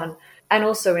obvious one, and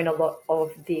also in a lot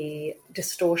of the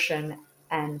distortion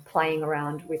and playing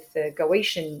around with the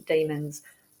Goetian demons,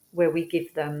 where we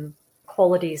give them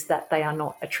qualities that they are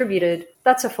not attributed.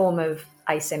 That's a form of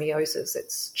asemiosis.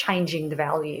 It's changing the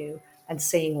value and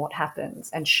seeing what happens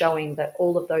and showing that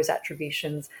all of those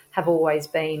attributions have always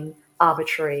been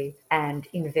arbitrary and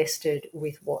invested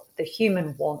with what the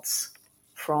human wants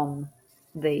from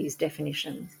these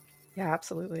definitions. Yeah,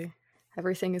 absolutely.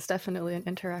 Everything is definitely an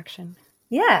interaction.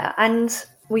 Yeah, and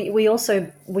we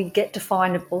get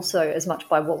defined also as much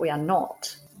by what we are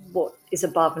not, what is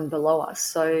above and below us.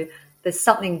 So there's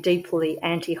something deeply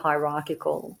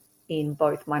anti-hierarchical in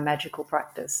both my magical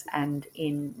practice and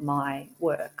in my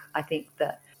work. I think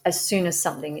that as soon as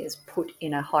something is put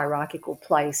in a hierarchical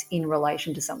place in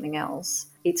relation to something else,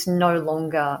 it's no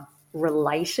longer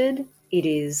related, it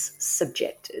is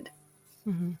subjected.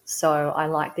 Mm-hmm. So I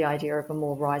like the idea of a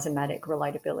more rhizomatic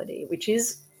relatability, which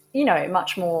is, you know,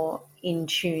 much more in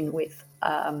tune with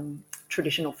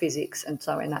traditional physics, and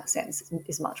so in that sense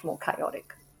is much more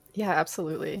chaotic. Yeah,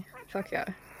 absolutely. Fuck yeah.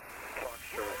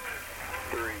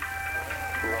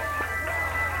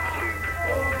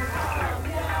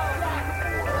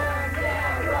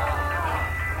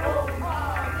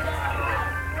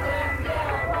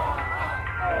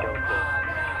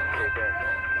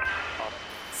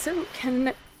 So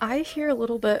can I hear a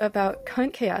little bit about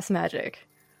cunt chaos magic?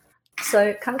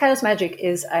 So cunt chaos magic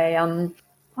is a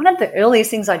one of the earliest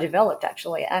things I developed,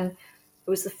 actually, and it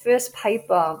was the first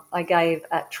paper I gave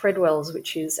at Treadwell's,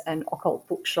 which is an occult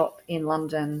bookshop in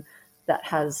London that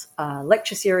has a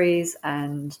lecture series,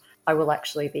 and I will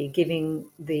actually be giving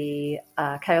the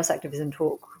chaos activism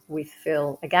talk with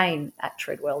Phil again at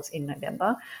Treadwell's in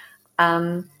November.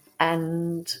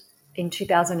 And in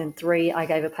 2003, I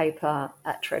gave a paper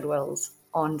at Treadwell's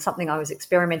on something I was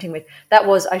experimenting with. That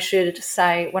was, I should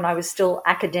say, when I was still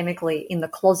academically in the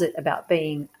closet about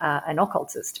being an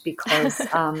occultist, because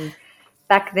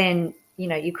back then, you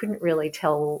know, you couldn't really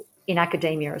tell, in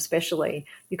academia especially,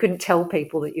 you couldn't tell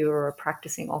people that you were a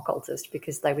practicing occultist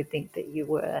because they would think that you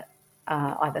were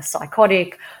either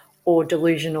psychotic or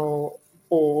delusional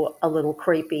or a little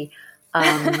creepy.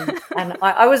 And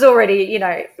I was already, you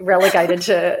know, relegated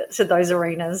to those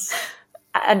arenas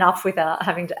enough without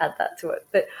having to add that to it.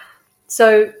 But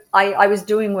so I was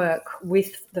doing work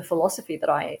with the philosophy that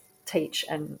I teach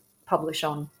and publish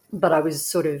on, but I was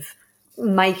sort of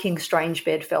making strange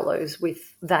bedfellows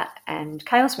with that and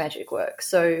chaos magic work.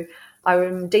 So I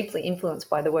am deeply influenced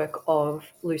by the work of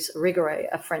Luce Irigaray,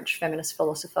 a French feminist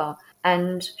philosopher,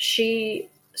 and she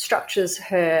structures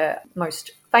her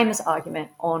most famous argument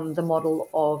on the model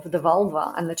of the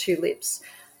vulva and the two lips,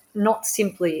 not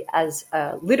simply as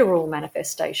a literal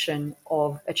manifestation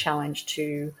of a challenge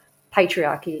to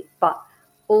patriarchy, but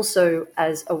also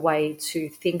as a way to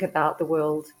think about the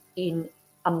world in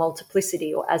a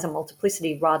multiplicity, or as a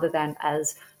multiplicity rather than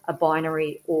as a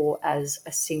binary or as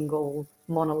a single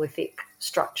monolithic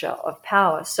structure of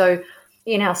power. So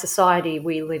in our society,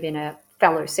 we live in a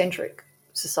phallocentric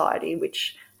society,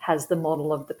 which has the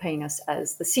model of the penis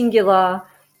as the singular,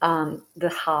 the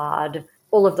hard,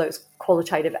 all of those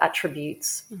qualitative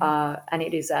attributes, and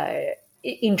it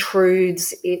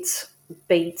intrudes, it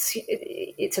beats,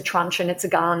 it's a truncheon, it's a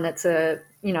gun, it's a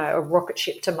rocket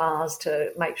ship to Mars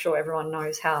to make sure everyone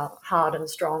knows how hard and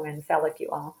strong and phallic you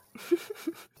are.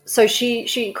 So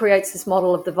she creates this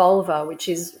model of the vulva, which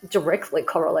is directly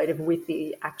correlative with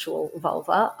the actual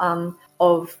vulva,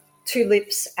 of two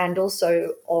lips, and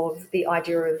also of the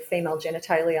idea of female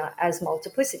genitalia as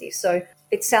multiplicity. So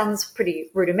it sounds pretty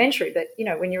rudimentary, but,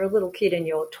 when you're a little kid and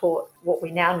you're taught what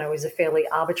we now know is a fairly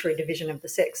arbitrary division of the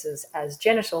sexes as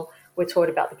genital, we're taught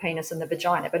about the penis and the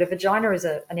vagina. But a vagina is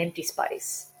an empty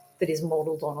space that is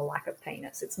modelled on a lack of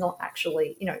penis. It's not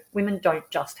actually, women don't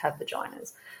just have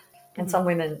vaginas, and some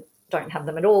women don't have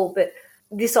them at all. But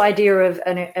this idea of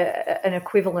an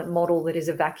equivalent model that is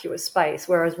a vacuous space,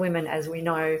 whereas women, as we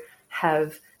know,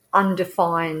 have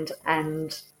undefined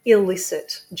and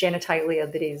illicit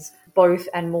genitalia that is both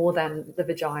and more than the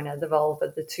vagina, the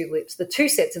vulva, the two lips, the two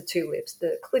sets of two lips,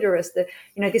 the clitoris,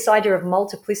 this idea of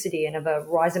multiplicity and of a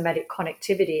rhizomatic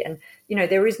connectivity. And,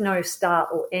 there is no start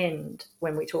or end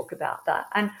when we talk about that.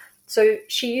 And so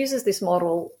she uses this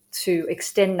model to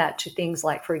extend that to things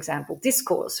like, for example,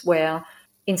 discourse, where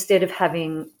instead of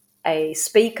having a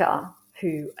speaker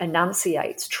who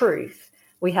enunciates truth,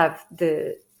 we have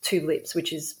the two lips,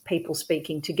 which is people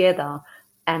speaking together,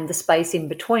 and the space in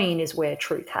between is where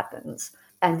truth happens.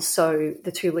 And so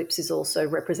the two lips is also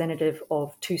representative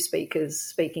of two speakers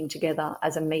speaking together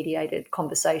as a mediated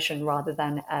conversation rather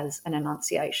than as an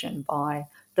enunciation by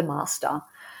the master.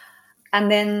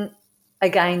 And then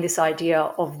again, this idea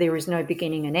of there is no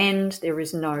beginning and end, there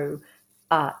is no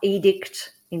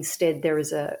edict. Instead, there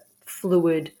is a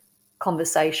fluid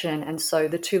conversation. And so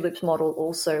the two lips model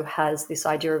also has this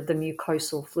idea of the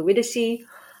mucosal fluidity,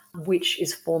 which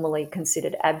is formally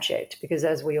considered abject, because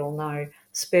as we all know,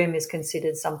 sperm is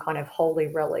considered some kind of holy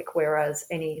relic, whereas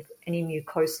any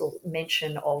mucosal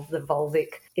mention of the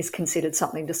vulvic is considered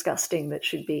something disgusting that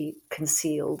should be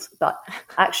concealed. But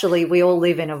actually, we all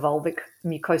live in a vulvic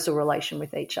mucosal relation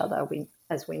with each other.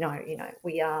 As we know,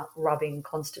 we are rubbing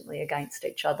constantly against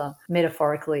each other,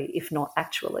 metaphorically, if not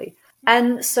actually.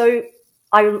 And so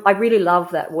I really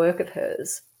love that work of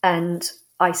hers, and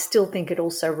I still think it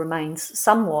also remains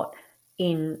somewhat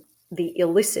in the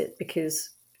illicit, because,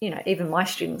 even my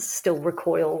students still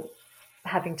recoil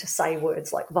having to say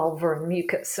words like vulva and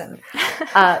mucus, and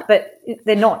but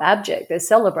they're not abject, they're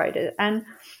celebrated. And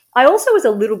I also was a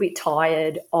little bit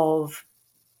tired of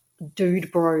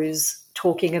dude bros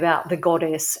talking about the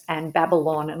goddess and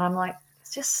Babylon, and I'm like,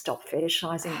 just stop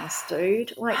fetishizing us,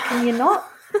 dude. Like, can you not?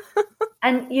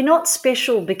 And you're not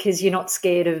special because you're not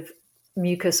scared of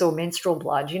mucus or menstrual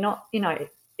blood. You're not,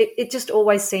 it just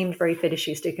always seemed very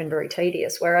fetishistic and very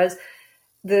tedious, whereas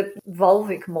the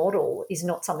vulvic model is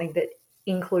not something that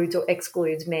includes or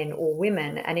excludes men or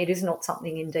women, and it is not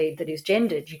something indeed that is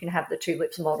gendered. You can have the two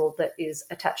lips model that is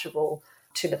attachable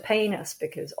to the penis,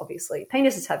 because obviously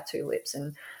penises have two lips,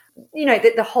 and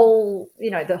the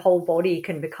whole body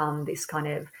can become this kind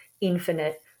of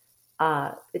infinite.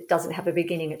 It doesn't have a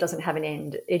beginning, it doesn't have an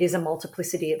end. It is a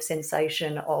multiplicity of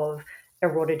sensation, of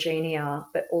erotogenia,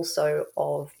 but also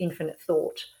of infinite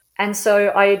thought. And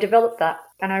so I developed that,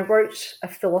 and I wrote a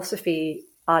philosophy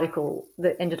article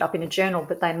that ended up in a journal,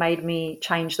 but they made me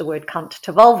change the word cunt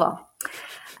to vulva.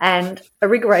 And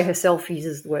Irigare herself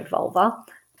uses the word vulva.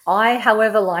 I,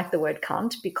 however, like the word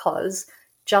cunt because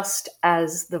just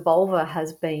as the vulva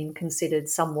has been considered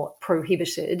somewhat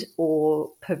prohibited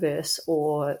or perverse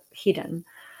or hidden,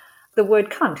 the word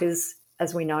cunt is,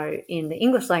 as we know in the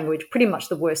English language, pretty much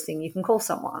the worst thing you can call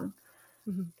someone.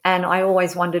 Mm-hmm. And I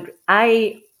always wondered,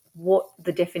 what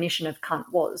the definition of cunt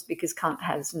was, because cunt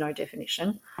has no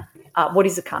definition. What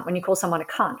is a cunt? When you call someone a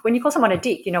cunt, when you call someone a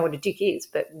dick, you know what a dick is,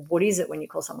 but what is it when you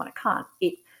call someone a cunt?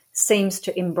 It seems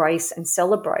to embrace and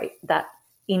celebrate that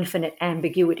infinite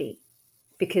ambiguity,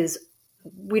 because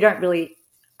we don't really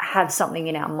have something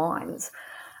in our minds.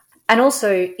 And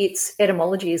also its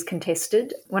etymology is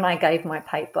contested. When I gave my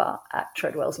paper at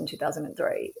Treadwell's in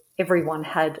 2003, everyone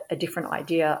had a different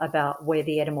idea about where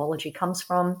the etymology comes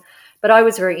from. But I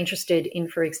was very interested in,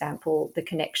 for example, the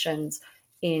connections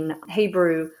in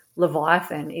Hebrew.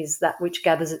 Leviathan is that which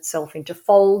gathers itself into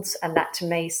folds, and that to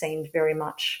me seemed very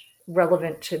much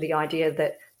relevant to the idea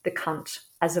that the cunt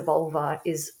as a vulva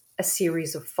is a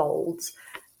series of folds.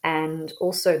 And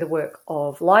also the work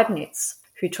of Leibniz,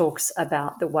 who talks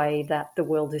about the way that the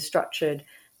world is structured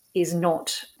is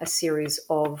not a series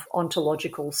of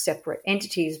ontological separate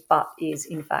entities, but is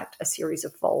in fact a series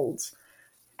of folds.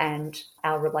 And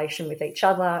our relation with each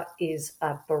other is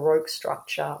a Baroque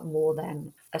structure more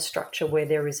than a structure where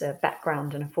there is a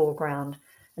background and a foreground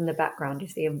and the background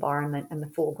is the environment, and the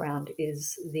foreground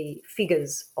is the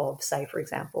figures of, say, for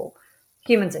example,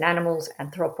 humans and animals,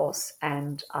 anthropos,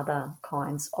 and other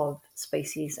kinds of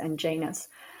species and genus.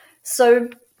 So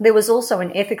there was also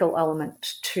an ethical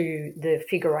element to the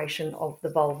figuration of the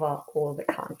vulva or the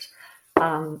cunt,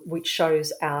 which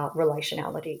shows our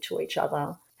relationality to each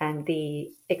other and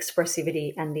the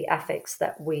expressivity and the affects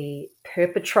that we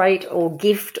perpetrate or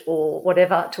gift or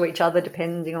whatever to each other,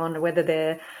 depending on whether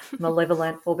they're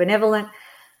malevolent or benevolent.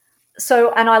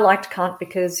 So, and I liked cunt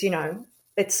because,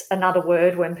 it's another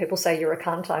word. When people say you're a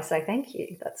cunt, I say, thank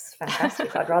you. That's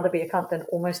fantastic. I'd rather be a cunt than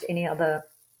almost any other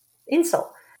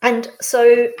insult. And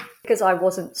so, because I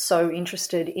wasn't so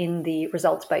interested in the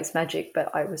results-based magic,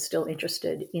 but I was still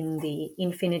interested in the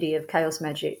infinity of chaos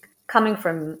magic coming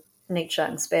from Nietzsche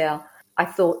and Speer, I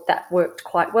thought that worked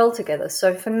quite well together.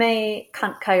 So for me,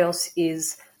 cunt chaos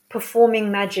is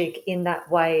performing magic in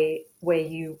that way where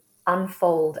you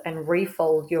unfold and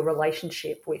refold your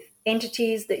relationship with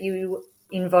entities that you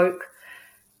invoke,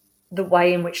 the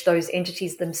way in which those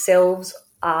entities themselves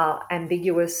are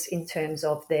ambiguous in terms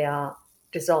of their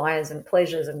desires and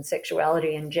pleasures and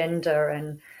sexuality and gender,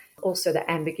 and also the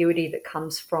ambiguity that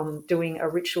comes from doing a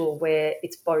ritual where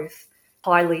it's both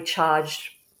highly charged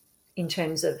in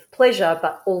terms of pleasure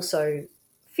but also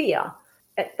fear,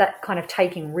 that kind of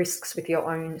taking risks with your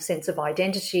own sense of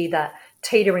identity, that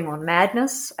teetering on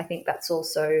madness. I think that's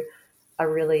also a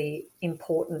really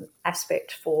important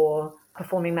aspect for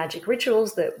performing magic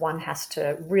rituals, that one has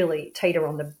to really teeter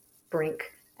on the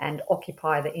brink and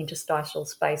occupy the interstitial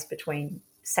space between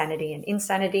sanity and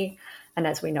insanity. And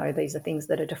as we know, these are things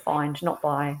that are defined not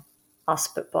by us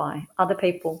but by other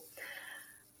people.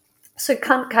 So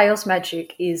cunt chaos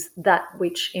magic is that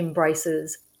which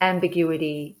embraces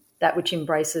ambiguity, that which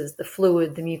embraces the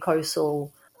fluid, the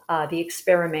mucosal, the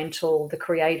experimental, the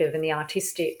creative and the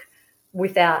artistic,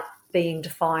 without being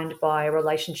defined by a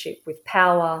relationship with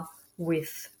power,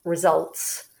 with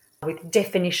results, with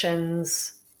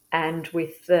definitions, and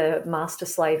with the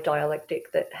master-slave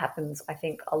dialectic that happens, I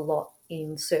think, a lot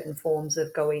in certain forms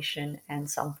of Goetian and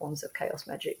some forms of chaos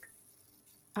magic.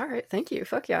 All right, thank you.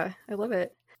 Fuck yeah, I love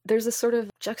it. There's a sort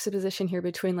of juxtaposition here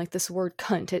between like this word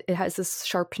cunt. It has this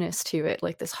sharpness to it,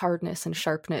 like this hardness and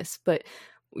sharpness. But,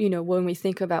 when we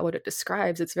think about what it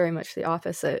describes, it's very much the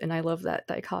opposite. And I love that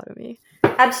dichotomy.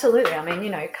 Absolutely. I mean,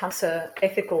 cunts are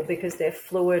ethical because they're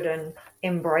fluid and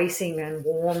embracing and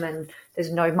warm, and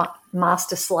there's no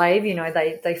master slave.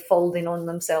 They fold in on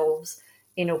themselves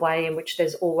in a way in which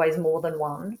there's always more than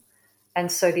one. And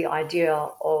so the idea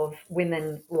of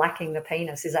women lacking the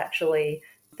penis is actually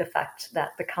the fact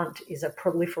that the cunt is a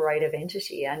proliferative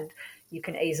entity, and you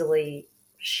can easily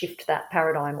shift that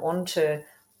paradigm onto,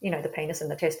 the penis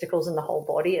and the testicles and the whole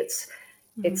body.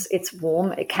 It's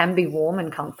warm. It can be warm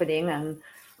and comforting. And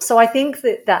so I think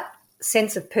that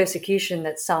sense of persecution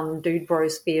that some dude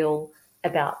bros feel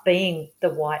about being the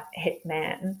white het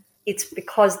man, it's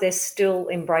because they're still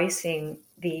embracing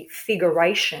the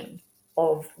figuration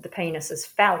of the penis as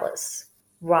phallus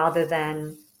rather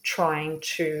than trying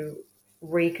to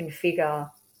reconfigure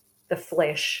the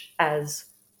flesh as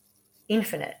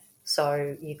infinite.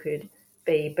 So you could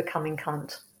be becoming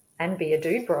cunt and be a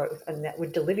dude bro, and that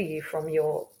would deliver you from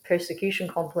your persecution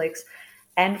complex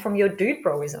and from your dude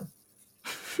broism.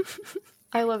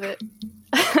 I love it.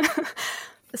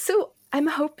 So I'm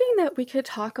hoping that we could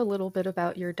talk a little bit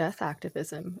about your death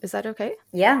activism. Is that okay?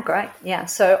 Yeah, great. Yeah.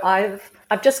 So I've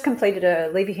just completed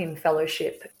a Leverhulme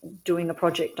fellowship doing a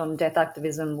project on death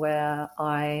activism where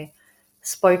I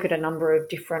spoke at a number of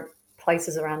different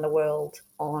places around the world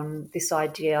on this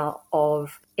idea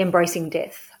of embracing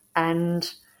death.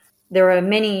 And there are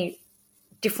many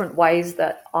different ways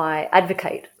that I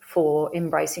advocate for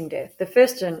embracing death. The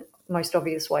first and most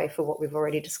obvious way, for what we've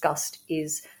already discussed,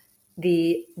 is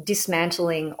the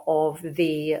dismantling of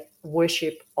the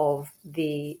worship of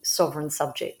the sovereign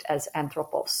subject as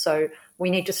anthropos. So we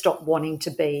need to stop wanting to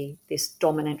be this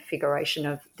dominant figuration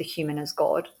of the human as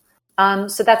God.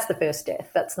 So that's the first death.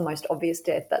 That's the most obvious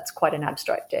death. That's quite an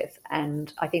abstract death.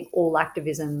 And I think all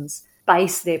activisms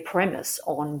base their premise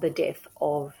on the death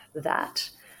of that.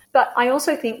 But I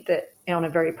also think that on a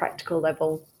very practical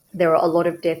level, there are a lot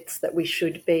of deaths that we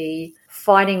should be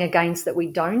fighting against that we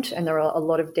don't, and there are a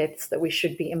lot of deaths that we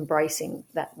should be embracing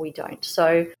that we don't.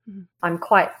 So I'm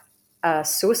quite a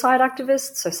suicide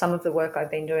activist, so some of the work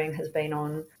I've been doing has been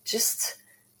on just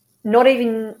not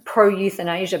even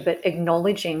pro-euthanasia, but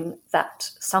acknowledging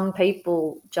that some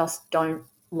people just don't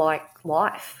like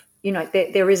life.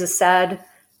 There is a sad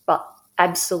but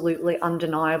absolutely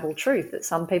undeniable truth that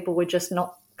some people were just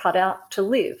not cut out to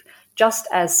live, just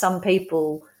as some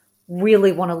people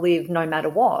really want to live no matter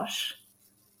what.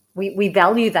 We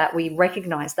value that, we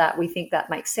recognize that, we think that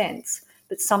makes sense.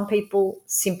 But some people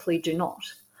simply do not.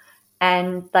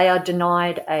 And they are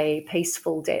denied a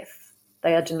peaceful death.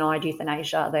 They are denied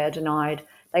euthanasia.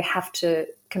 They have to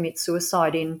commit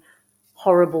suicide in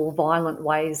horrible, violent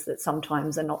ways that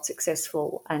sometimes are not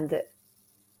successful and that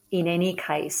in any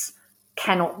case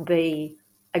cannot be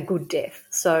a good death.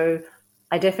 So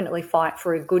I definitely fight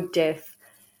for a good death.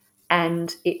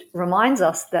 And it reminds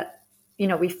us that,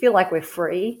 we feel like we're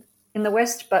free in the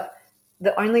West, but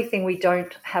the only thing we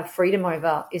don't have freedom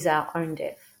over is our own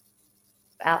death.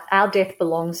 Our death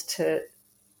belongs to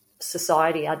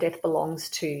society. Our death belongs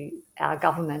to our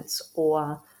governments,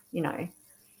 or,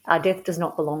 our death does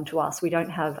not belong to us. We don't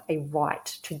have a right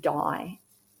to die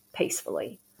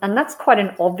peacefully. And that's quite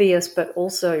an obvious but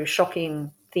also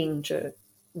shocking thing to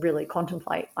really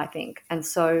contemplate, I think. And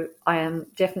so I am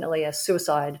definitely a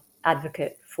suicide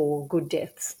advocate for good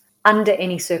deaths. Under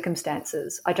any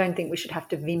circumstances, I don't think we should have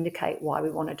to vindicate why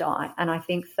we want to die. And I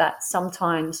think that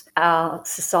sometimes our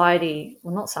society,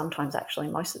 well, not sometimes actually,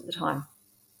 most of the time,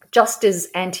 just as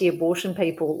anti-abortion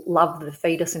people love the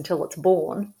fetus until it's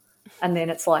born, and then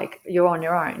it's like, you're on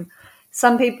your own.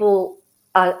 Some people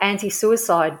are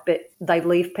anti-suicide, but they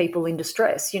leave people in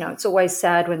distress. It's always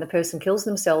sad when the person kills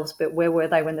themselves, but where were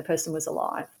they when the person was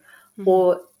alive? Mm-hmm.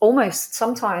 Or almost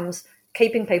sometimes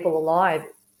keeping people alive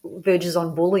verges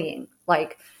on bullying.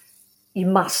 Like, you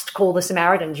must call the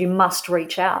Samaritans, you must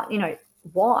reach out.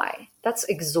 Why? That's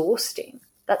exhausting.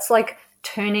 That's like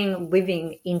turning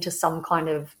living into some kind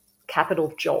of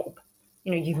capital job.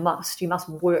 You must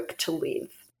work to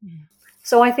live. Mm.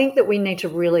 So I think that we need to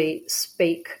really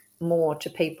speak more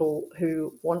to people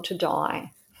who want to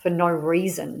die for no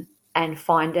reason and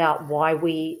find out why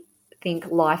we think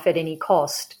life at any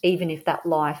cost, even if that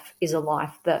life is a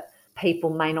life that people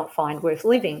may not find worth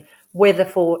living, whether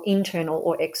for internal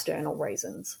or external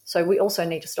reasons. So we also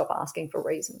need to stop asking for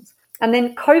reasons. And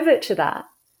then covert to that,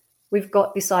 we've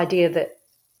got this idea that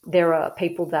there are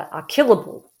people that are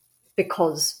killable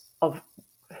because of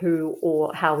who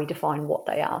or how we define what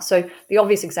they are. So the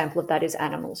obvious example of that is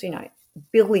animals.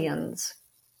 Billions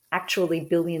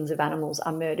of animals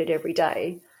are murdered every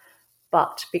day,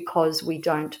 but because we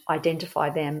don't identify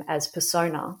them as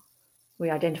persona, we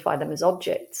identify them as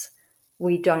objects,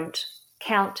 we don't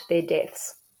count their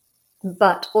deaths.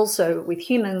 But also with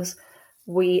humans,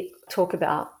 we talk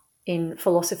about, in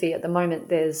philosophy at the moment,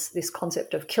 there's this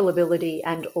concept of killability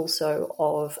and also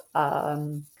of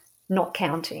not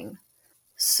counting.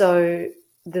 So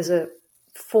there's a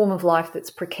form of life that's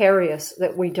precarious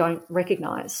that we don't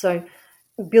recognize. So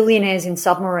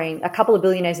a couple of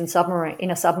billionaires in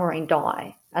a submarine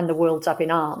die and the world's up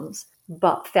in arms,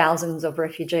 but thousands of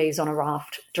refugees on a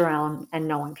raft drown and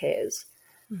no one cares.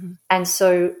 Mm-hmm. And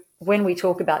so when we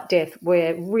talk about death,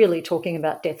 we're really talking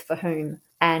about death for whom?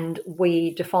 And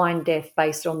we define death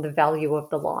based on the value of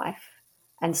the life,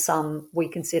 and some we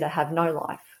consider have no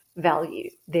life value.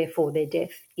 Therefore, their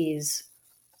death is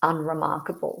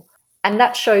unremarkable. And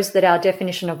that shows that our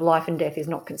definition of life and death is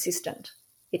not consistent.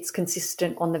 It's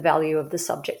consistent on the value of the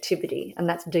subjectivity, and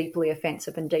that's deeply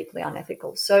offensive and deeply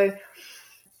unethical. So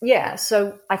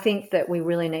I think that we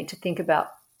really need to think about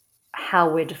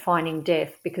how we're defining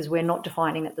death, because we're not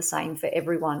defining it the same for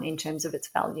everyone in terms of its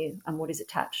value and what is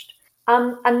attached.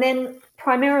 And then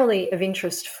primarily of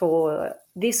interest for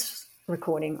this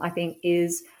recording, I think,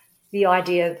 is the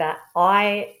idea that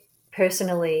I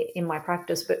personally in my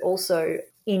practice, but also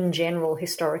in general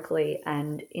historically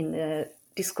and in the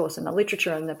discourse and the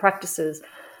literature and the practices,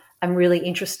 I'm really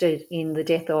interested in the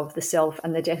death of the self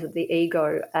and the death of the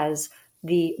ego as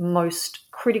the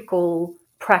most critical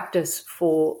practice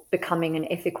for becoming an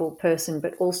ethical person,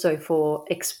 but also for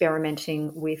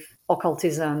experimenting with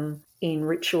occultism in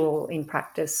ritual, in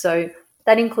practice. So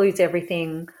that includes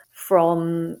everything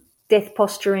from death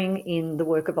posturing in the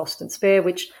work of Austin Spare,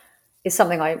 which is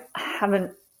something I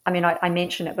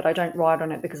mention it, but I don't write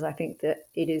on it because I think that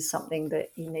it is something that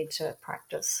you need to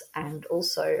practice. And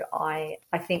also I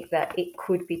think that it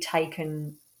could be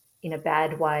taken in a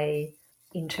bad way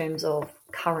in terms of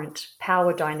current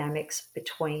power dynamics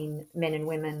between men and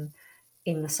women,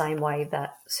 in the same way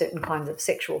that certain kinds of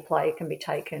sexual play can be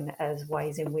taken as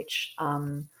ways in which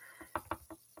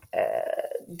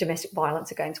domestic violence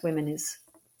against women is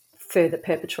further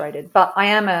perpetrated. But I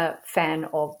am a fan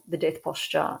of the death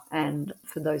posture, and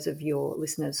for those of your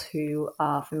listeners who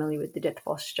are familiar with the death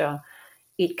posture,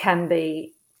 it can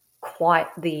be quite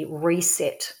the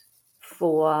reset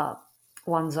for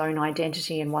one's own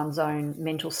identity and one's own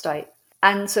mental state.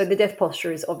 And so the death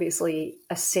posture is obviously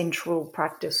a central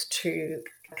practice to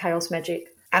chaos magic.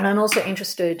 And I'm also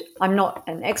interested, I'm not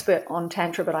an expert on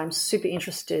Tantra, but I'm super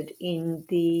interested in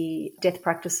the death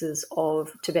practices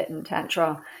of Tibetan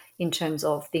Tantra in terms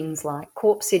of things like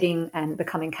corpse sitting and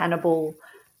becoming cannibal,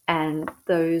 and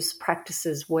those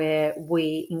practices where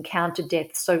we encounter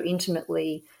death so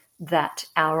intimately that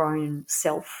our own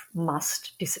self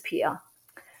must disappear.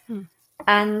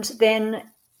 And then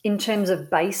in terms of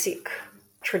basic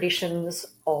traditions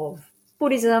of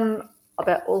Buddhism,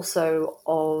 but also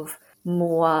of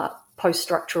more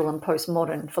post-structural and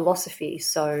postmodern philosophy,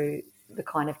 so the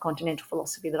kind of continental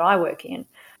philosophy that I work in,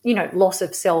 loss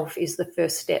of self is the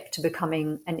first step to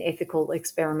becoming an ethical,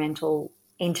 experimental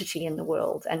entity in the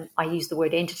world. And I use the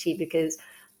word entity because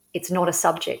it's not a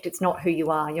subject. It's not who you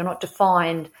are. You're not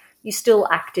defined. You still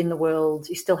act in the world.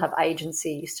 You still have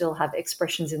agency. You still have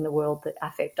expressions in the world that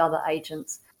affect other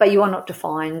agents. But you are not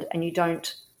defined, and you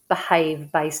don't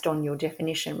behave based on your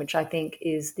definition, which I think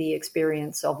is the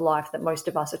experience of life that most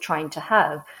of us are trained to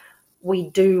have. We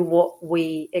do what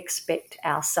we expect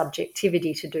our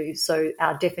subjectivity to do. So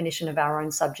our definition of our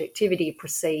own subjectivity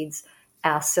precedes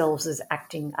ourselves as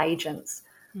acting agents.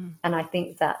 And I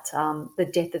think that the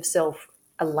death of self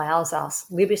allows us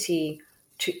liberty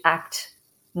to act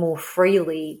more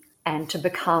freely and to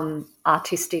become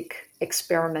artistic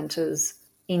experimenters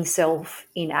in self,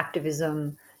 in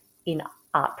activism, in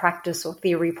art practice or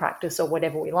theory practice or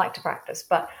whatever we like to practice,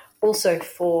 but also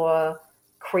for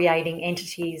creating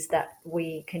entities that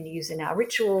we can use in our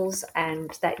rituals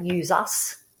and that use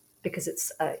us, because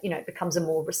it's it becomes a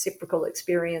more reciprocal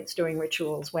experience doing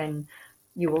rituals when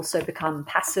you also become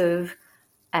passive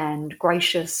and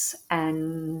gracious,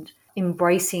 and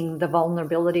embracing the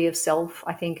vulnerability of self,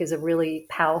 I think, is a really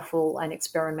powerful and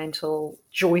experimental,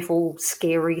 joyful,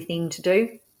 scary thing to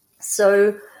do.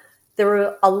 So there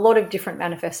are a lot of different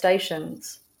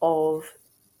manifestations of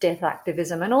death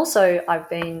activism. And also I've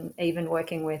been even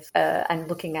working with and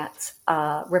looking at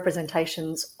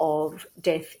representations of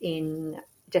death in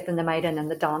Death and the Maiden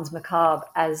and the Danse Macabre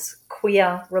as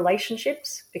queer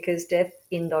relationships, because death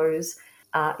in those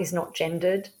is not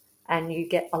gendered, and you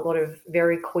get a lot of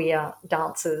very queer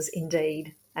dances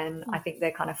indeed, and I think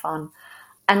they're kind of fun.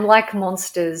 And like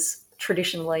monsters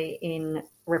traditionally in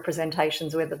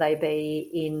representations, whether they be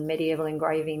in medieval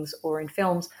engravings or in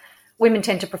films, women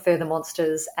tend to prefer the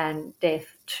monsters and death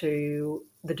to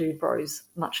the dude bros,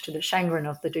 much to the chagrin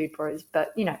of the dude bros.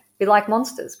 But, we like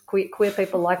monsters. Queer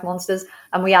people like monsters,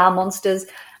 and we are monsters.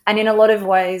 And in a lot of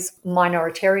ways,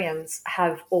 minoritarians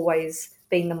have always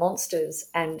been the monsters.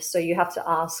 And so you have to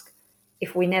ask,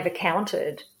 if we never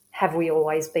counted, have we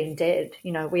always been dead?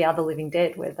 We are the living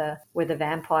dead. We're the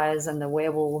vampires and the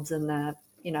werewolves and the,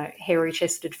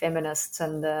 hairy-chested feminists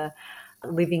and the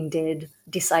living dead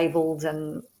disabled.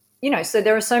 And, so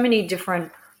there are so many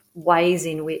different ways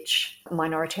in which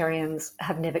minoritarians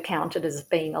have never counted as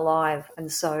being alive.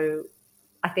 And so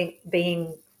I think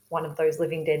being one of those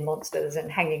living dead monsters and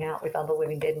hanging out with other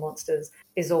living dead monsters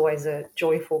is always a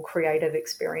joyful, creative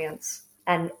experience.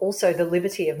 And also the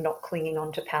liberty of not clinging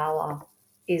on to power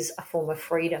is a form of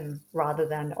freedom rather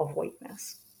than of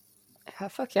weakness. Yeah,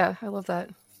 fuck yeah, I love that.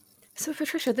 So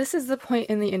Patricia, this is the point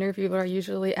in the interview where I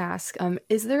usually ask,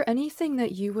 is there anything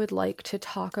that you would like to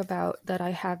talk about that I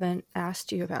haven't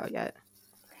asked you about yet?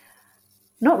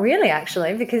 Not really,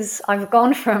 actually, because I've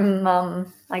gone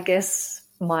from, I guess,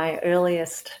 my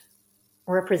earliest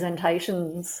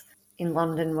representations in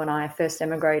London when I first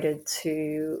emigrated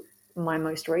to my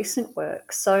most recent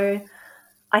work. So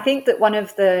I think that one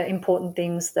of the important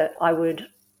things that I would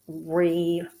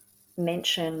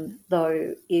mention,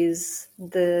 though, is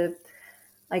the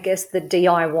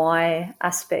DIY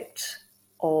aspect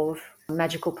of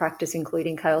magical practice,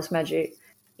 including chaos magic,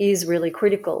 is really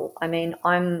critical. I mean,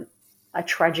 I'm a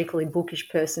tragically bookish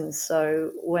person,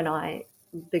 so when I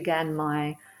began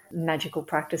my magical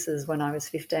practices when I was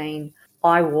 15,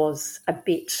 I was a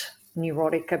bit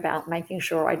neurotic about making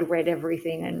sure I'd read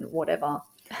everything and whatever.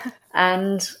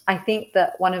 And I think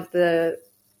that one of the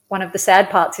sad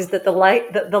parts is that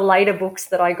the later books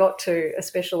that I got to,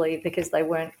 especially because they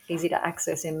weren't easy to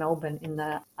access in Melbourne in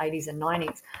the 80s and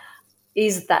 90s,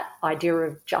 is that idea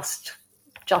of just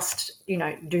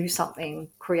do something,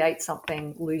 create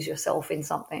something, lose yourself in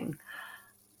something.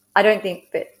 I don't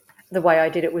think that the way I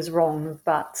did it was wrong,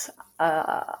 but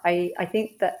I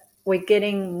think that we're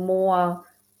getting more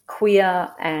queer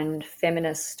and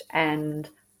feminist and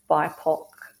BIPOC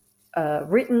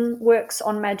written works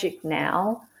on magic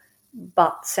now,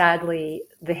 but sadly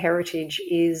the heritage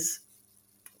is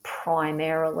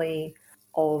primarily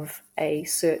of a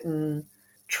certain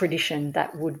tradition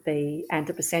that would be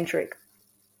anthropocentric.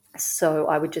 So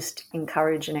I would just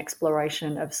encourage an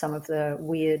exploration of some of the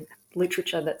weird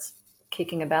literature that's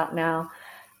kicking about now.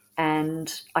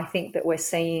 And I think that we're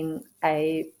seeing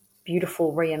a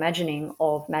beautiful reimagining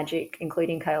of magic,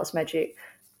 including chaos magic,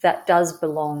 that does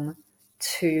belong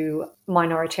to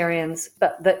minoritarians,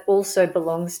 but that also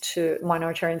belongs to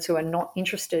minoritarians who are not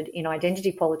interested in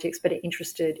identity politics, but are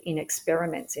interested in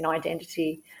experiments in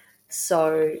identity.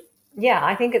 So, yeah,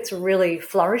 I think it's really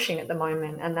flourishing at the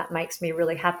moment, and that makes me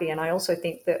really happy. And I also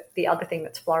think that the other thing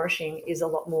that's flourishing is a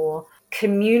lot more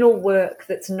communal work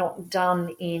that's not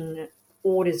done in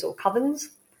orders or covens.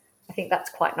 I think that's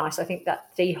quite nice. I think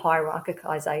that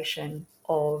de-hierarchicization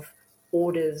of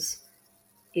orders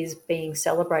is being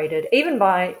celebrated, even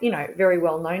by, very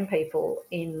well-known people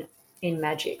in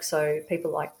magic. So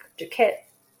people like Duquette,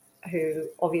 who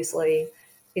obviously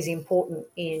is important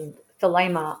in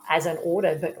Thelema as an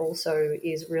order, but also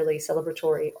is really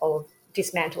celebratory of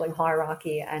dismantling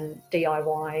hierarchy and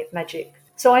DIY magic.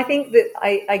 So I think that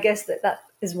I guess that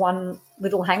is one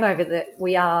little hangover, that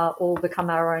we are all become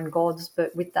our own gods,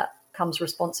 but with that comes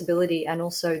responsibility, and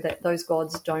also that those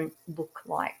gods don't look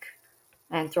like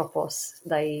anthropos.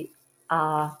 They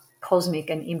are cosmic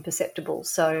and imperceptible.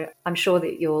 So I'm sure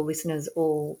that your listeners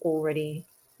all already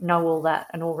know all that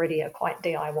and already are quite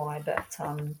DIY, but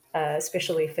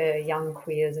especially for young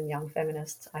queers and young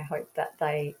feminists, I hope that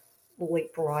they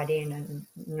leap right in and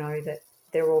know that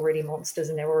they're already monsters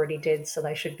and they're already dead, so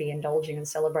they should be indulging and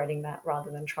celebrating that rather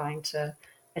than trying to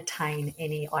attain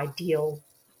any ideal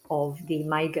of the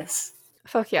magus.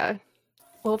 Fuck yeah.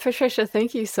 Well, Patricia,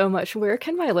 thank you so much. Where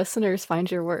can my listeners find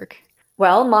your work?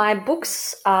 Well, my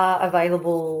books are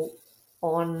available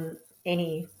on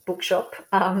any bookshop.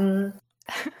 The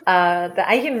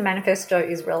Ahuman Manifesto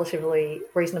is relatively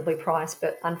reasonably priced,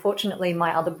 but unfortunately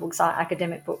my other books are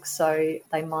academic books, so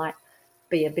they might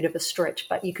be a bit of a stretch,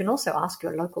 but you can also ask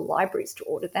your local libraries to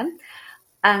order them.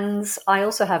 And I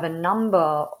also have a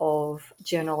number of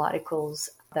journal articles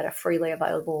that are freely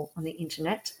available on the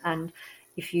internet. And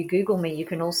if you Google me, you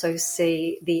can also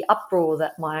see the uproar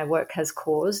that my work has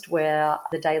caused, where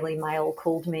the Daily Mail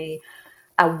called me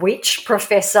a witch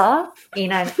professor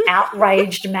in an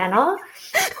outraged manner,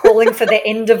 calling for the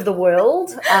end of the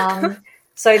world.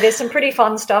 So there's some pretty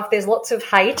fun stuff. There's lots of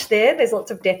hate there. There's lots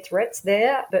of death threats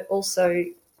there, but also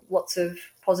lots of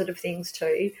positive things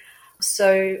too.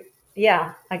 So,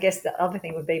 yeah, I guess the other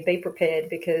thing would be prepared,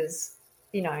 because,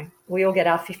 we all get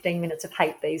our 15 minutes of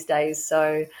hate these days.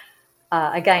 So,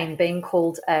 again, being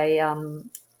called a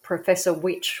Professor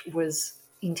Witch was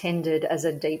intended as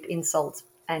a deep insult,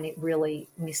 and it really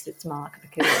missed its mark,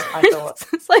 because I thought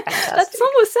it's like, that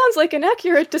almost sounds like an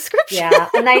accurate description. Yeah,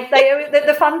 and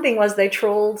the fun thing was they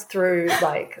trawled through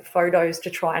like photos to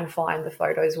try and find the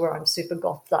photos where I'm super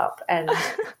gothed up, and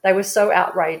they were so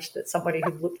outraged that somebody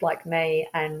who looked like me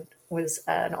and was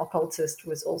an occultist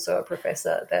was also a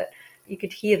professor that you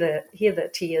could hear the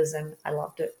tears, and I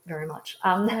loved it very much.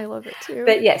 I love it too.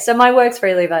 But yeah, so my work's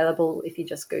freely available if you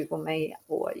just Google me,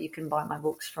 or you can buy my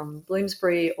books from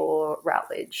Bloomsbury or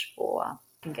Routledge, or you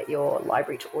can get your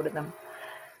library to order them.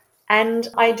 And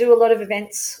I do a lot of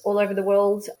events all over the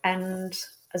world. And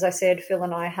as I said, Phil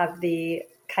and I have the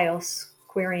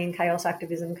querying chaos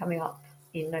activism coming up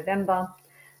in November.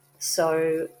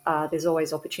 So there's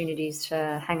always opportunities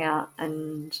to hang out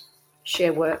and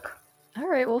share work. All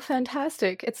right, well,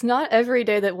 fantastic. It's not every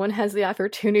day that one has the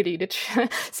opportunity to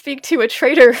speak to a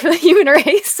traitor for the human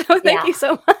race, so thank you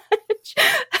so much.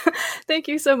 Thank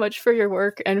you so much for your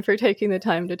work and for taking the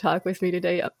time to talk with me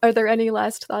today. Are there any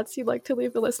last thoughts you'd like to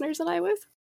leave the listeners and I with?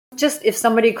 Just, if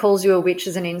somebody calls you a witch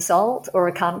as an insult or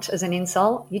a cunt as an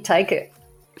insult, you take it.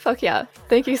 Fuck yeah.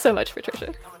 Thank you so much,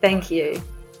 Patricia. Thank you.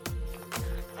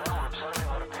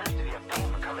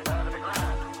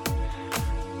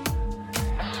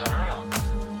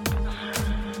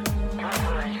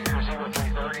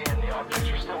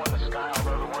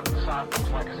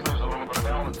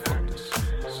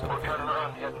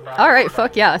 All right,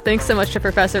 fuck yeah. Thanks so much to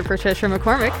Professor Patricia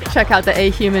MacCormack. Check out the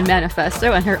Ahuman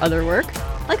Manifesto and her other work.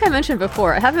 Like I mentioned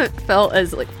before, I haven't felt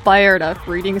as fired up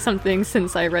reading something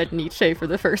since I read Nietzsche for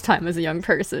the first time as a young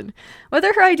person.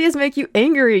 Whether her ideas make you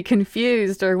angry,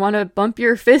 confused, or want to bump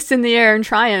your fists in the air in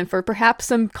triumph, or perhaps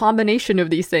some combination of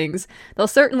these things, they'll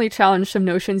certainly challenge some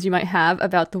notions you might have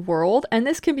about the world, and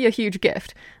this can be a huge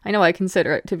gift. I know I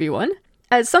consider it to be one.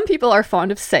 As some people are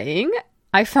fond of saying,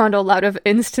 I found a lot of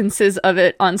instances of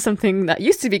it on something that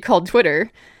used to be called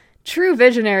Twitter. True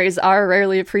visionaries are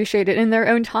rarely appreciated in their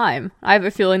own time. I have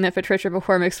a feeling that Patricia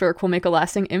MacCormack's work will make a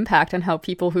lasting impact on how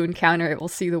people who encounter it will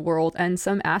see the world and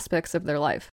some aspects of their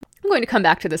life. I'm going to come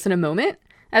back to this in a moment,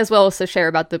 as well as to share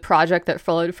about the project that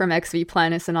followed from XV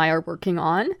Planus and I are working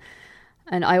on.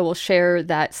 And I will share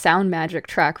that sound magic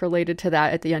track related to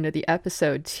that at the end of the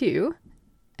episode too.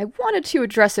 I wanted to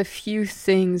address a few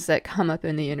things that come up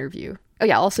in the interview. Oh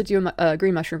yeah, I'll also do a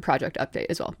Green Mushroom Project update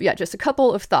as well. But yeah, just a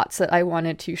couple of thoughts that I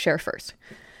wanted to share first.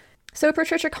 So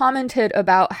Patricia commented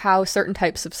about how certain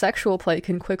types of sexual play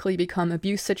can quickly become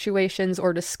abuse situations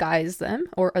or disguise them,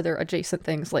 or other adjacent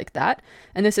things like that.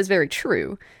 And this is very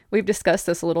true. We've discussed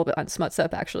this a little bit on Smuts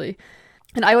Up, actually.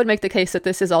 And I would make the case that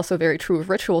this is also very true of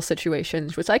ritual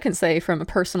situations, which I can say from a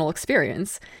personal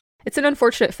experience. It's an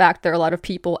unfortunate fact there are a lot of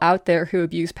people out there who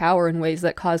abuse power in ways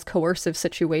that cause coercive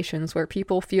situations where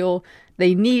people feel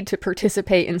they need to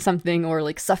participate in something or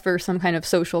like suffer some kind of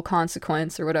social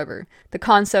consequence or whatever. The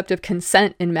concept of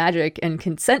consent in magic and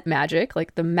consent magic,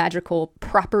 like the magical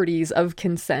properties of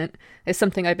consent, is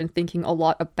something I've been thinking a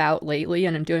lot about lately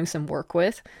and I'm doing some work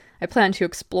with. I plan to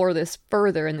explore this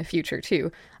further in the future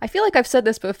too. I feel like I've said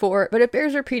this before, but it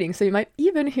bears repeating, so you might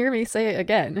even hear me say it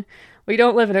again. We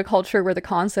don't live in a culture where the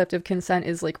concept of consent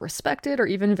is like respected or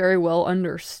even very well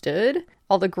understood.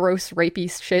 All the gross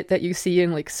rapey shit that you see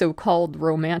in like so-called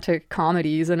romantic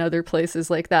comedies and other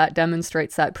places like that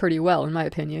demonstrates that pretty well, in my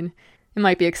opinion. It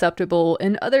might be acceptable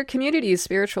in other communities,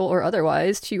 spiritual or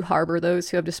otherwise, to harbor those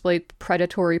who have displayed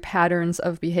predatory patterns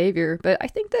of behavior, but I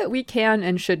think that we can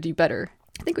and should do better.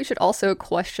 I think we should also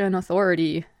question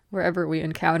authority wherever we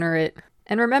encounter it.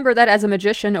 And remember that as a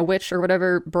magician, a witch, or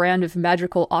whatever brand of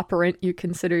magical operant you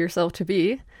consider yourself to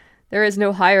be, there is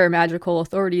no higher magical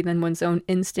authority than one's own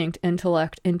instinct,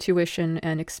 intellect, intuition,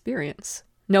 and experience.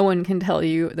 No one can tell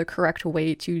you the correct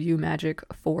way to do magic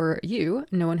for you.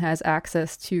 No one has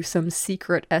access to some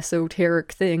secret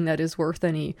esoteric thing that is worth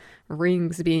any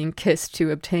rings being kissed to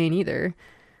obtain either.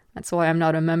 That's why I'm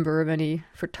not a member of any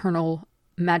fraternal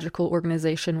magical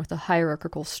organization with a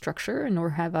hierarchical structure,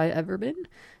 nor have I ever been.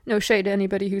 No shade to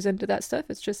anybody who's into that stuff,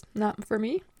 it's just not for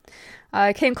me.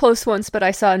 I came close once, but I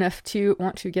saw enough to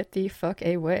want to get the fuck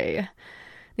away.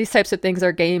 These types of things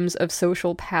are games of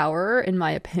social power, in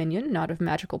my opinion, not of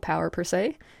magical power per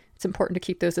se. It's important to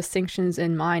keep those distinctions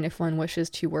in mind if one wishes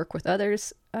to work with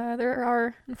others. There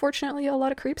are, unfortunately, a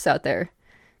lot of creeps out there.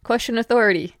 Question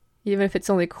authority, even if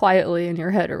it's only quietly in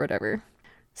your head or whatever.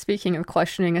 Speaking of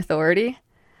questioning authority,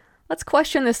 let's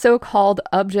question the so-called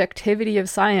objectivity of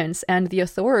science and the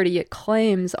authority it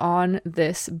claims on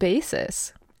this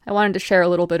basis. I wanted to share a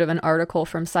little bit of an article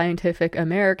from Scientific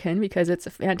American because it's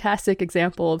a fantastic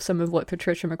example of some of what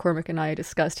Patricia MacCormack and I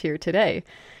discussed here today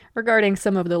regarding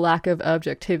some of the lack of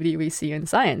objectivity we see in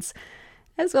science,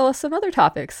 as well as some other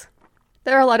topics.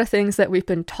 There are a lot of things that we've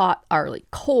been taught are like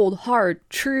cold, hard,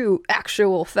 true,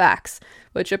 actual facts,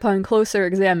 which upon closer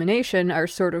examination are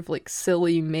sort of like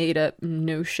silly, made-up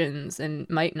notions and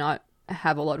might not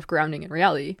have a lot of grounding in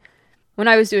reality. When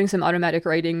I was doing some automatic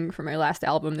writing for my last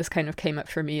album, this kind of came up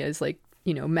for me as like,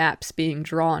 maps being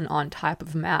drawn on top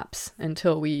of maps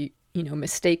until we,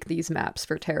 mistake these maps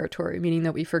for territory, meaning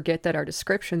that we forget that our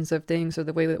descriptions of things or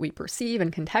the way that we perceive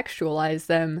and contextualize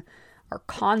them are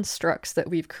constructs that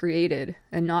we've created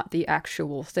and not the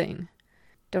actual thing.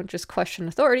 Don't just question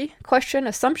authority, question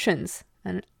assumptions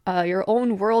and your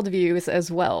own worldviews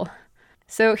as well.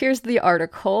 So here's the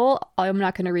article. I'm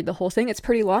not going to read the whole thing. It's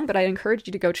pretty long, but I encourage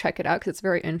you to go check it out because it's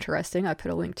very interesting. I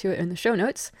put a link to it in the show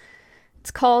notes.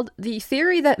 It's called "The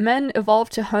Theory That Men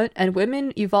Evolved to Hunt and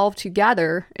Women Evolved to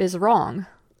Gather is Wrong"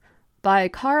 by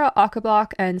Kara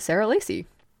Achenbach and Sarah Lacey.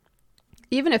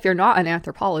 Even if you're not an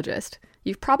anthropologist,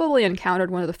 you've probably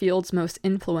encountered one of the field's most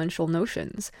influential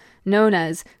notions, known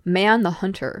as man the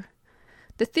hunter.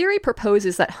 The theory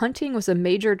proposes that hunting was a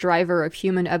major driver of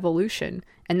human evolution,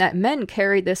 and that men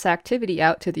carried this activity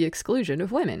out to the exclusion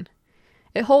of women.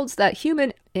 It holds that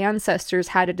human ancestors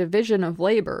had a division of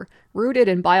labor, rooted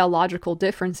in biological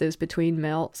differences between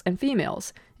males and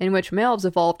females, in which males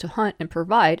evolved to hunt and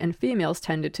provide, and females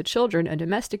tended to children and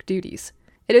domestic duties.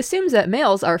 It assumes that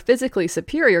males are physically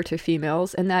superior to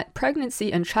females, and that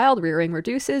pregnancy and child-rearing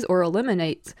reduces or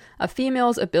eliminates a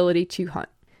female's ability to hunt.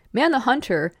 Man the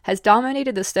Hunter has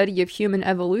dominated the study of human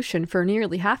evolution for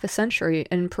nearly half a century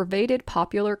and pervaded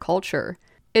popular culture.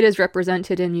 It is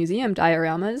represented in museum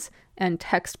dioramas and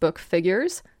textbook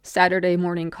figures, Saturday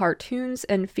morning cartoons,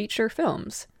 and feature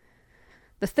films.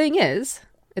 The thing is,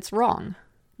 it's wrong.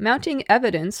 Mounting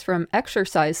evidence from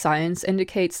exercise science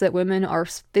indicates that women are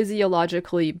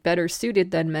physiologically better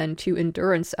suited than men to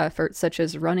endurance efforts such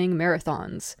as running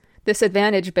marathons. This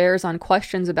advantage bears on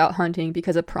questions about hunting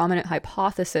because a prominent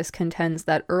hypothesis contends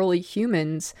that early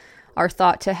humans are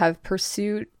thought to have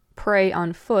pursued prey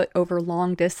on foot over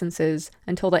long distances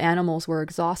until the animals were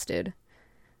exhausted.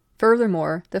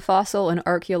 Furthermore, the fossil and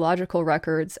archaeological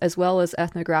records, as well as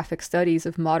ethnographic studies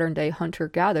of modern-day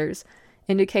hunter-gatherers,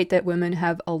 indicate that women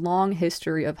have a long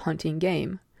history of hunting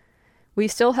game. We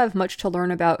still have much to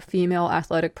learn about female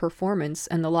athletic performance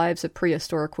and the lives of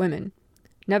prehistoric women.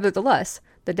 Nevertheless,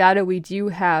 the data we do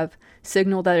have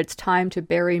signal that it's time to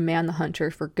bury man the hunter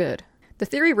for good. The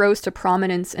theory rose to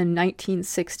prominence in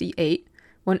 1968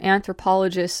 when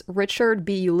anthropologists Richard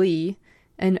B. Lee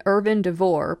and Irvin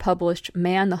DeVore published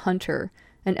Man the Hunter,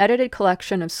 an edited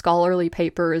collection of scholarly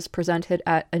papers presented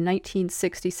at a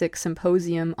 1966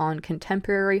 symposium on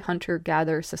contemporary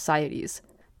hunter-gatherer societies.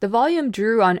 The volume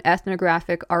drew on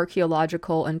ethnographic,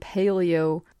 archaeological, and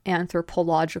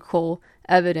paleoanthropological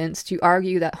evidence to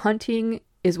argue that hunting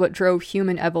is what drove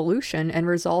human evolution and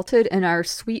resulted in our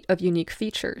suite of unique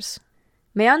features.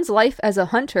 Man's life as a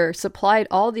hunter supplied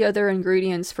all the other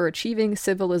ingredients for achieving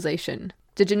civilization: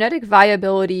 the genetic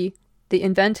viability, the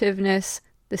inventiveness,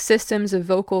 the systems of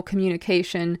vocal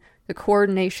communication, the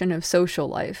coordination of social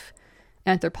life.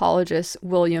 Anthropologist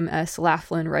William S.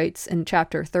 Laughlin writes in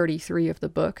chapter 33 of the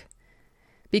book.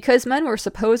 Because men were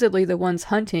supposedly the ones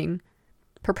hunting,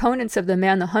 proponents of the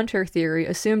man-the-hunter theory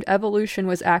assumed evolution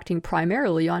was acting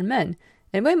primarily on men,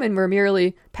 and women were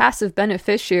merely passive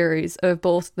beneficiaries of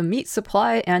both the meat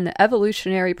supply and the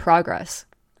evolutionary progress.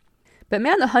 But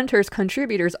man-the-hunter's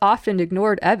contributors often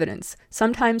ignored evidence,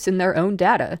 sometimes in their own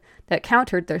data, that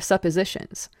countered their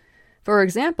suppositions. For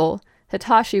example,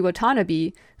 Hitachi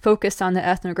Watanabe focused on the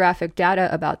ethnographic data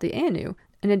about the Ainu,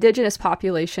 an indigenous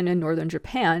population in northern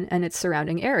Japan and its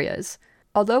surrounding areas.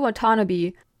 Although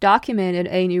Watanabe documented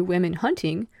Ainu women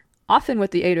hunting, often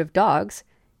with the aid of dogs,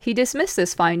 he dismissed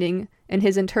this finding in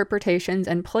his interpretations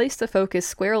and placed the focus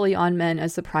squarely on men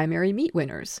as the primary meat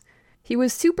winners. He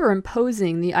was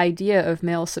superimposing the idea of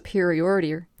male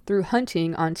superiority through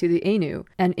hunting onto the Ainu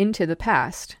and into the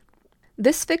past.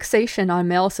 This fixation on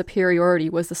male superiority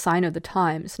was the sign of the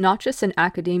times, not just in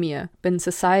academia, but in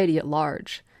society at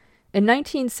large. In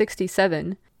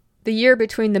 1967, the year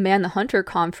between the Man the Hunter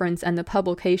conference and the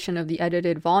publication of the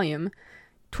edited volume,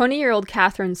 20-year-old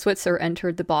Catherine Switzer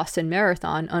entered the Boston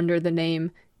Marathon under the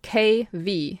name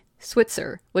K.V.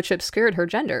 Switzer, which obscured her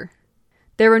gender.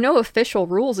 There were no official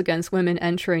rules against women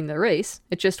entering the race,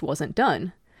 it just wasn't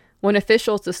done. When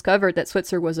officials discovered that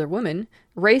Switzer was a woman,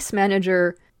 race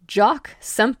manager Jock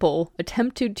Semple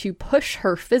attempted to push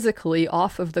her physically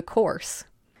off of the course.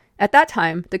 At that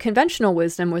time, the conventional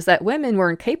wisdom was that women were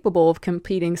incapable of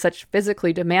completing such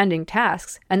physically demanding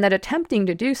tasks, and that attempting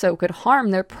to do so could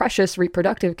harm their precious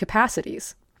reproductive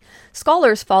capacities.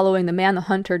 Scholars following the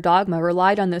man-the-hunter dogma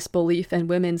relied on this belief in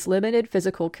women's limited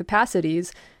physical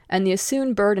capacities and the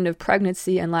assumed burden of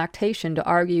pregnancy and lactation to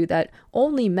argue that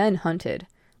only men hunted.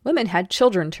 Women had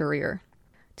children to rear.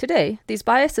 Today, these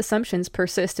biased assumptions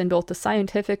persist in both the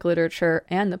scientific literature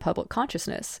and the public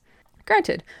consciousness.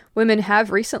 Granted, women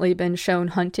have recently been shown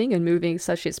hunting in movies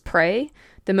such as Prey,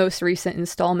 the most recent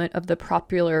installment of the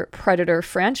popular Predator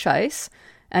franchise,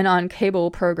 and on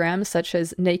cable programs such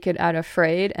as Naked and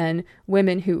Afraid and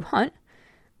Women Who Hunt.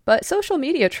 But social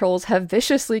media trolls have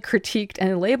viciously critiqued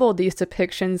and labeled these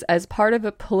depictions as part of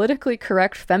a politically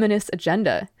correct feminist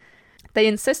agenda. They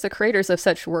insist the creators of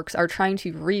such works are trying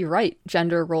to rewrite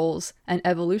gender roles and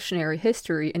evolutionary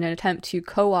history in an attempt to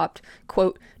co-opt,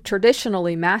 quote,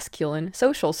 traditionally masculine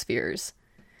social spheres.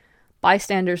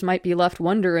 Bystanders might be left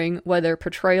wondering whether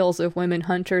portrayals of women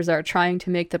hunters are trying to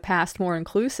make the past more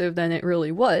inclusive than it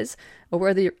really was, or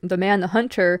whether the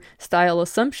man-the-hunter style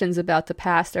assumptions about the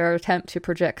past are an attempt to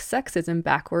project sexism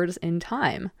backwards in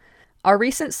time. Our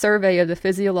recent survey of the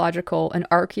physiological and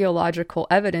archaeological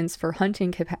evidence for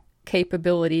hunting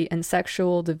capability and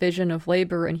sexual division of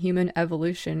labor in human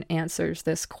evolution answers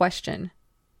this question.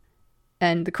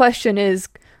 And the question is,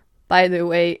 by the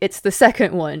way, it's the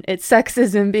second one. It's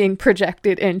sexism being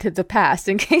projected into the past,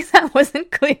 in case that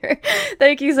wasn't clear.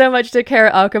 Thank you so much to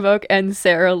Kara Alkavok and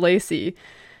Sarah Lacey.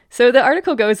 So the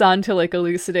article goes on to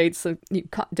elucidate some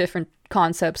different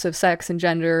concepts of sex and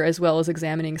gender, as well as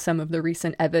examining some of the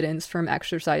recent evidence from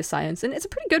exercise science. And it's a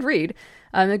pretty good read.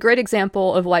 A great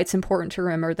example of why it's important to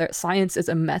remember that science is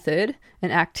a method,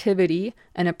 an activity,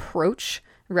 an approach,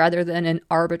 rather than an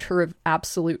arbiter of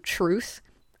absolute truth.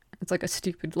 It's like a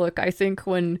stupid look, I think,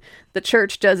 when the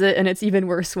church does it, and it's even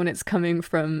worse when it's coming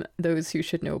from those who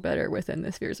should know better within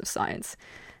the spheres of science.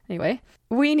 Anyway,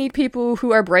 we need people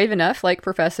who are brave enough, like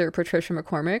Professor Patricia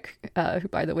MacCormack, who,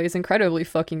 by the way, is incredibly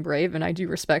fucking brave, and I do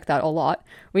respect that a lot.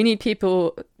 We need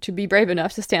people to be brave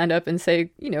enough to stand up and say,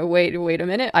 wait a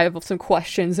minute, I have some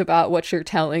questions about what you're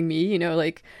telling me,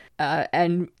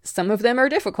 and some of them are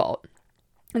difficult.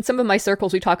 In some of my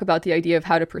circles, we talk about the idea of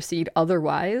how to proceed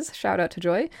otherwise. Shout out to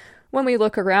Joy. When we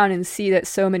look around and see that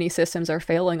so many systems are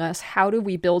failing us, how do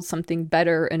we build something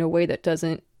better in a way that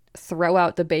doesn't throw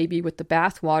out the baby with the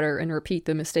bathwater and repeat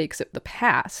the mistakes of the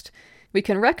past. We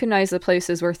can recognize the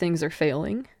places where things are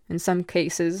failing, in some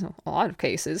cases, a lot of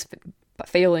cases,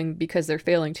 failing because they're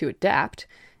failing to adapt,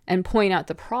 and point out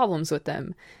the problems with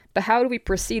them. But how do we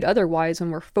proceed otherwise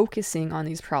when we're focusing on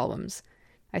these problems?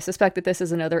 I suspect that this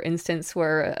is another instance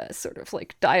where a sort of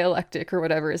like dialectic or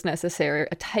whatever is necessary,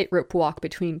 a tightrope walk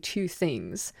between two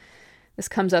things. This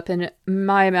comes up in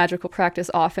my magical practice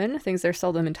often. Things are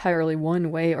seldom entirely one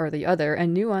way or the other,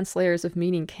 and nuanced layers of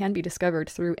meaning can be discovered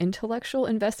through intellectual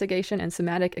investigation and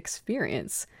somatic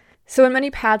experience. So when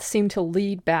many paths seem to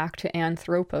lead back to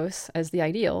anthropos as the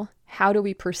ideal, how do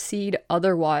we proceed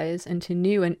otherwise into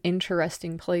new and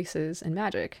interesting places in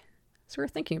magic? That's what we're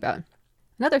thinking about.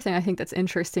 Another thing I think that's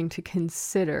interesting to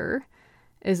consider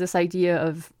is this idea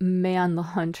of man the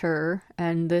hunter,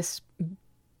 and this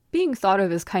being thought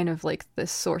of as kind of like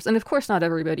this source. And of course not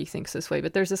everybody thinks this way,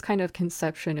 but there's this kind of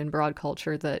conception in broad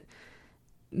culture that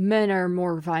men are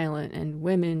more violent and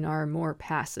women are more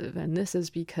passive, and this is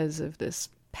because of this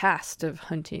past of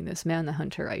hunting, this man the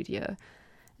hunter idea.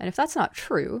 And if that's not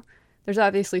true, there's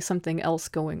obviously something else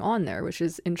going on there, which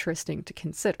is interesting to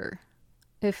consider.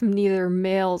 If neither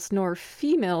males nor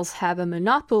females have a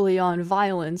monopoly on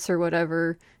violence or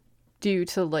whatever due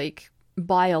to like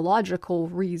biological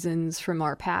reasons from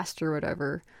our past or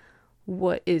whatever,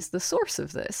 what is the source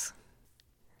of this?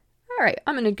 All right,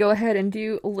 I'm going to go ahead and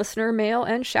do listener mail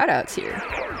and shout outs here.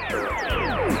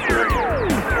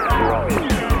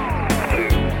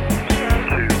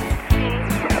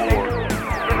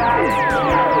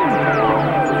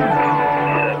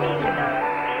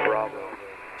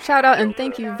 Shout out and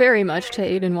thank you very much to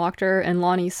Aidan Wachter and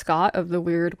Lonnie Scott of the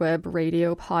Weird Web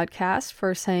Radio podcast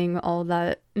for saying all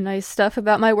that nice stuff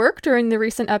about my work during the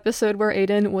recent episode where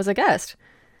Aidan was a guest.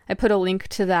 I put a link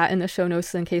to that in the show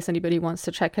notes in case anybody wants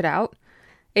to check it out.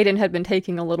 Aidan had been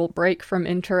taking a little break from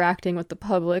interacting with the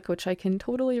public, which I can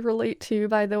totally relate to,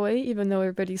 by the way, even though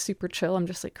everybody's super chill. I'm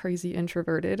just like crazy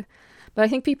introverted. But I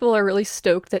think people are really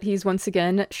stoked that he's once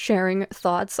again sharing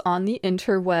thoughts on the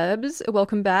interwebs.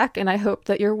 Welcome back, and I hope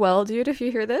that you're well, dude, if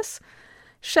you hear this.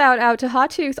 Shout out to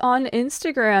Hottooth on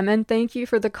Instagram, and thank you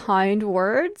for the kind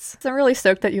words. I'm really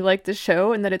stoked that you liked the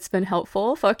show and that it's been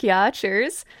helpful. Fuck yeah,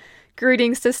 cheers.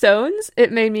 Greetings to Stones.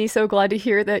 It made me so glad to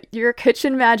hear that your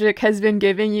kitchen magic has been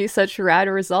giving you such rad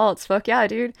results. Fuck yeah,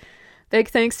 dude. Big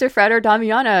thanks to Fred or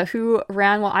Damiana, who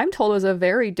ran what I'm told was a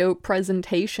very dope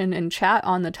presentation and chat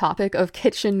on the topic of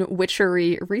kitchen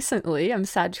witchery recently. I'm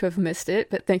sad to have missed it,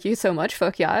 but thank you so much.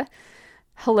 Fuck yeah.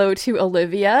 Hello to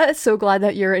Olivia. So glad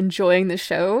that you're enjoying the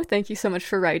show. Thank you so much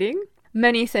for writing.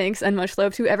 Many thanks and much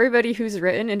love to everybody who's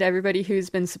written and everybody who's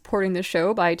been supporting the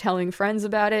show by telling friends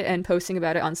about it and posting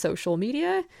about it on social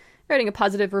media. Writing a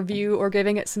positive review or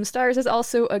giving it some stars is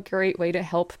also a great way to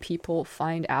help people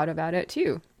find out about it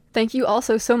too. Thank you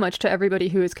also so much to everybody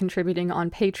who is contributing on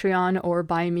Patreon or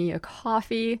Buy Me a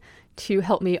Coffee to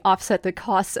help me offset the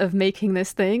costs of making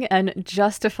this thing and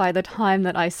justify the time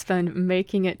that I spend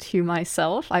making it to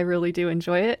myself. I really do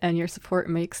enjoy it, and your support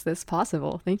makes this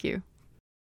possible. Thank you.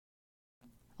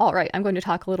 All right, I'm going to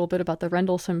talk a little bit about the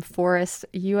Rendlesham Forest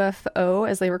UFO,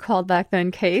 as they were called back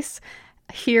then, case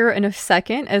here in a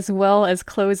second, as well as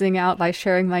closing out by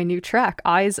sharing my new track,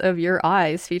 Eyes of Your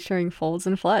Eyes, featuring Folds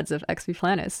and Floods of XP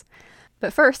Planis.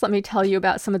 But first, let me tell you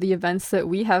about some of the events that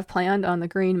we have planned on the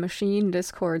Green Machine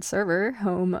Discord server,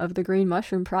 home of the Green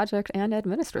Mushroom Project and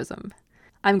Administrism.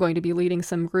 I'm going to be leading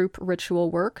some group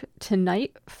ritual work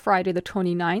tonight, Friday the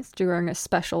 29th, during a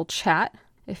special chat,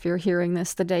 if you're hearing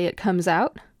this the day it comes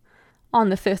out. On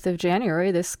the 5th of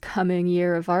January, this coming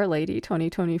year of Our Lady,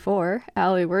 2024,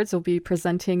 Allie Words will be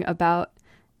presenting about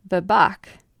the Bach,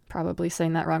 probably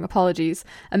saying that wrong, apologies,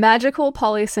 a magical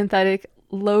polysynthetic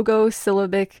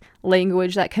logosyllabic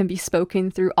language that can be spoken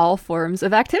through all forms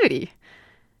of activity.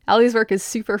 Allie's work is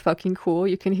super fucking cool.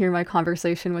 You can hear my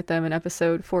conversation with them in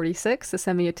episode 46, The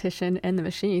Semiotician and the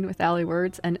Machine with Allie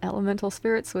Words, and Elemental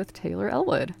Spirits with Taylor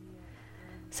Elwood.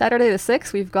 Saturday the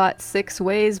 6th, we've got 6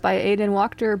 Ways by Aidan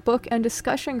Wachter book and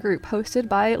discussion group hosted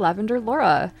by Lavender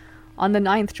Laura. On the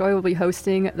 9th, Joy will be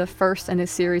hosting the first in a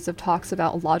series of talks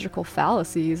about logical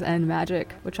fallacies and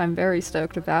magic, which I'm very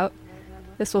stoked about.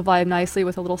 This will vibe nicely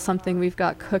with a little something we've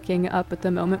got cooking up at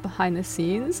the moment behind the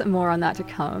scenes. More on that to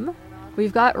come.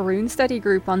 We've got Rune Study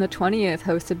Group on the 20th,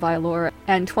 hosted by Laura,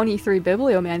 and 23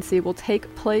 Bibliomancy will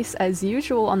take place as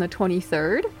usual on the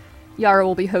 23rd. Yara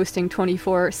will be hosting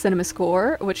 24 Cinema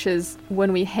Score, which is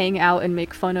when we hang out and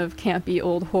make fun of campy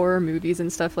old horror movies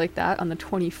and stuff like that, on the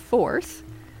 24th.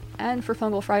 And for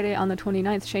Fungal Friday on the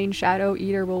 29th, Shane Shadow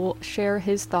Eater will share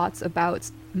his thoughts about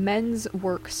men's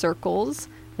work circles,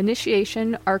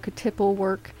 initiation, archetypal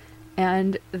work,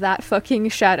 and that fucking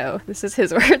shadow, this is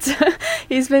his words,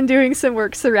 he's been doing some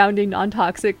work surrounding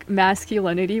non-toxic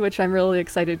masculinity, which I'm really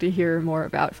excited to hear more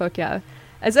about. Fuck yeah.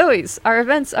 As always, our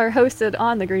events are hosted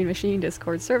on the Green Machine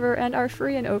Discord server and are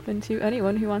free and open to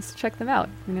anyone who wants to check them out.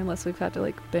 I mean, unless we've had to,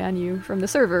 like, ban you from the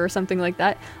server or something like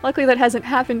that. Luckily, that hasn't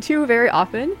happened too very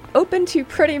often. Open to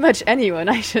pretty much anyone,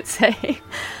 I should say.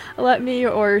 Let me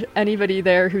or anybody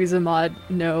there who's a mod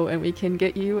know, and we can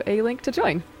get you a link to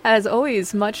join. As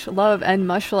always, much love and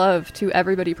much love to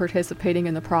everybody participating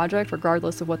in the project,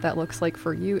 regardless of what that looks like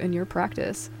for you in your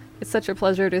practice. It's such a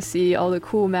pleasure to see all the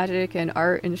cool magic and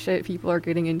art and shit people are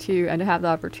getting into, and to have the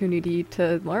opportunity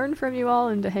to learn from you all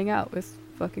and to hang out with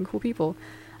fucking cool people.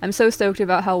 I'm so stoked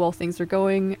about how well things are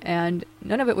going, and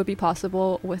none of it would be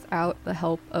possible without the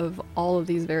help of all of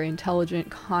these very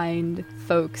intelligent, kind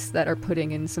folks that are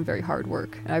putting in some very hard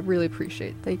work. And I really appreciate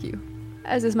it. Thank you.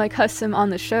 As is my custom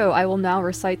on the show, I will now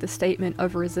recite the Statement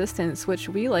of Resistance, which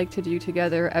we like to do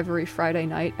together every Friday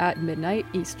night at midnight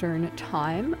Eastern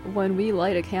Time, when we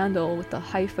light a candle with the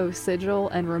hypho sigil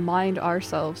and remind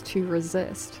ourselves to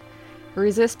resist.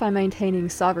 Resist by maintaining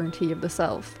sovereignty of the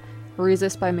self.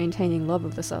 Resist by maintaining love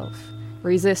of the self.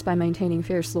 Resist by maintaining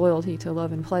fierce loyalty to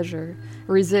love and pleasure.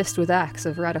 Resist with acts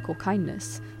of radical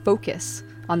kindness. Focus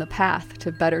on the path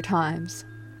to better times.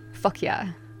 Fuck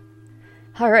yeah.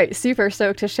 Alright, super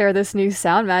stoked to share this new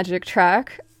Sound Magic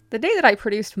track. The day that I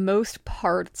produced most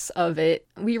parts of it,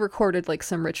 we recorded like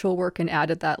some ritual work and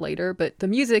added that later, but the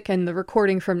music and the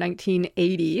recording from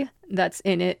 1980 that's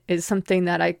in it is something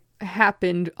that I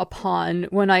happened upon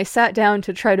when I sat down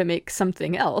to try to make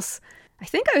something else. I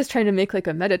think I was trying to make like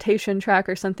a meditation track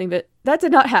or something, but that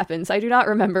did not happen, so I do not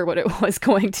remember what it was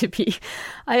going to be.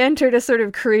 I entered a sort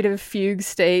of creative fugue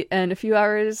state, and a few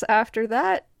hours after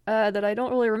that, that I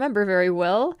don't really remember very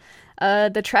well,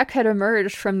 the track had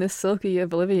emerged from this silky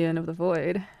oblivion of the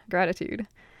void. Gratitude.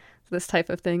 This type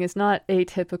of thing is not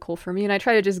atypical for me, and I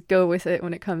try to just go with it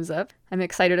when it comes up. I'm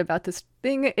excited about this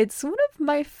thing. It's one of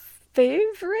my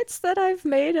favorites that I've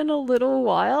made in a little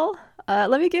while.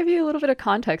 Let me give you a little bit of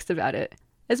context about it.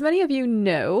 As many of you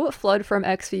know, Flood from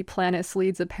XV Planets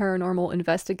leads a paranormal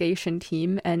investigation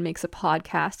team and makes a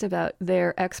podcast about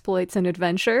their exploits and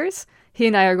adventures. He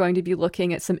and I are going to be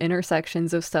looking at some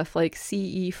intersections of stuff like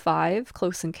CE5,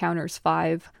 Close Encounters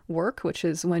 5 work, which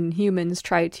is when humans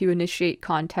try to initiate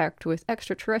contact with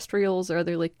extraterrestrials or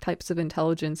other like types of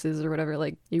intelligences or whatever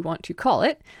like you want to call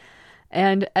it,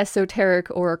 and esoteric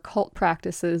or occult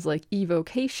practices like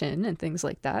evocation and things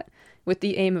like that, with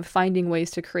the aim of finding ways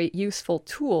to create useful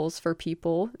tools for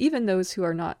people, even those who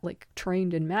are not like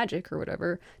trained in magic or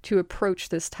whatever, to approach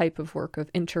this type of work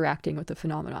of interacting with the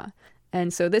phenomena.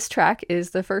 And so this track is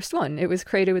the first one. It was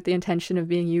created with the intention of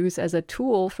being used as a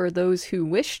tool for those who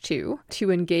wish to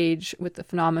engage with the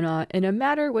phenomena in a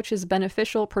manner which is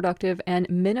beneficial, productive, and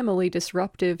minimally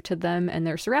disruptive to them and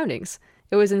their surroundings.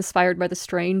 It was inspired by the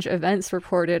strange events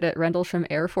reported at Rendlesham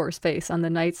Air Force Base on the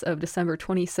nights of December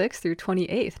 26th through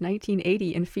 28th,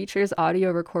 1980, and features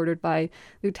audio recorded by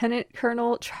Lieutenant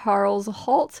Colonel Charles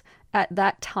Holt at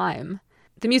that time.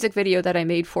 The music video that I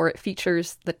made for it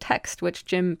features the text which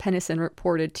Jim Pennison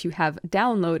reported to have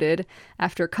downloaded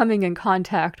after coming in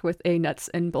contact with a nuts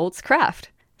and bolts craft.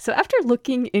 So after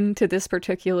looking into this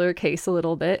particular case a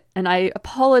little bit, and I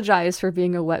apologize for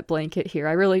being a wet blanket here,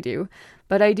 I really do,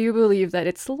 but I do believe that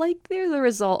it's likely the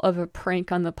result of a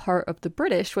prank on the part of the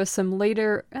British with some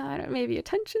later, maybe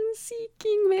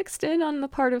attention-seeking mixed in on the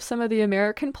part of some of the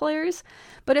American players,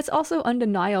 but it's also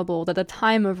undeniable that at the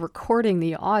time of recording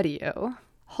the audio,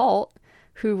 Holt,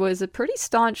 who was a pretty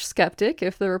staunch skeptic,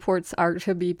 if the reports are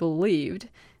to be believed,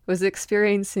 was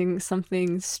experiencing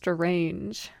something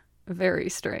strange. Very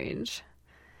strange.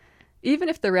 Even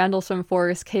if the Rendlesham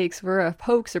Forest cakes were a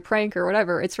hoax or prank or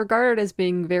whatever, it's regarded as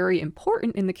being very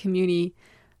important in the community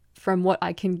from what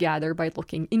I can gather by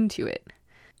looking into it.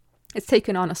 It's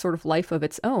taken on a sort of life of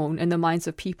its own in the minds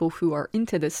of people who are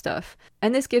into this stuff.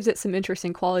 And this gives it some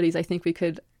interesting qualities I think we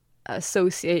could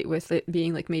associate with it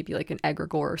being like maybe like an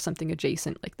egregore or something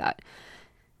adjacent like that.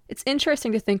 It's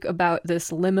interesting to think about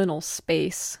this liminal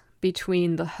space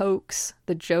between the hoax,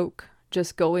 the joke,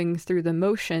 just going through the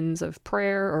motions of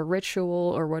prayer or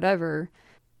ritual or whatever,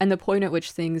 and the point at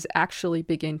which things actually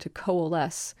begin to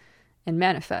coalesce and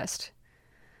manifest.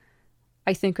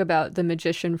 I think about the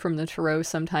magician from the Tarot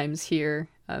sometimes here,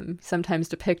 sometimes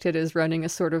depicted as running a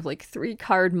sort of like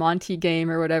 3-card Monty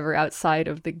game or whatever outside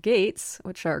of the gates,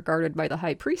 which are guarded by the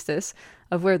High Priestess,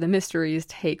 of where the mysteries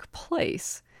take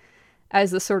place,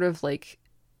 as the sort of like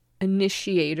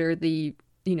initiator, the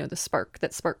spark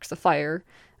that sparks the fire.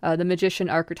 The magician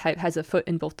archetype has a foot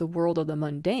in both the world of the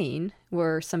mundane,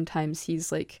 where sometimes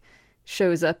he's like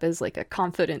shows up as like a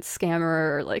confident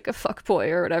scammer or like a fuckboy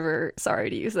or whatever. Sorry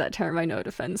to use that term. I know it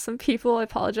offends some people. I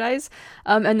apologize.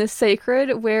 And the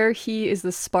sacred, where he is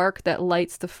the spark that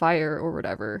lights the fire or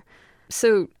whatever.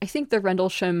 So I think the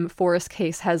Rendlesham Forest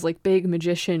case has like big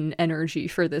magician energy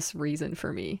for this reason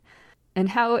for me. And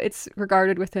how it's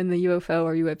regarded within the UFO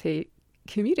or UAP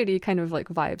community kind of like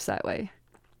vibes that way.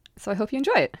 So I hope you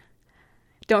enjoy it.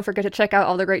 Don't forget to check out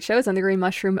all the great shows on the Green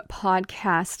Mushroom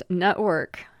Podcast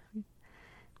Network.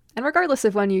 And regardless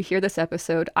of when you hear this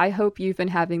episode, I hope you've been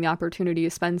having the opportunity to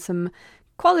spend some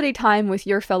quality time with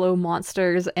your fellow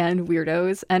monsters and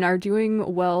weirdos and are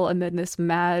doing well amid this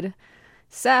mad,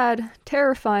 sad,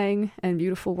 terrifying, and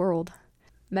beautiful world.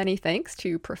 Many thanks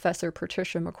to Professor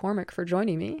Patricia MacCormack for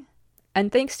joining me.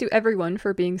 And thanks to everyone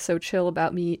for being so chill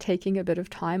about me taking a bit of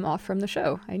time off from the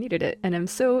show. I needed it, and I'm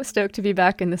so stoked to be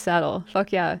back in the saddle.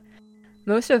 Fuck yeah.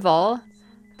 Most of all,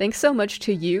 thanks so much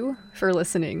to you for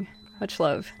listening. Much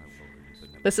love.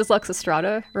 This is Lux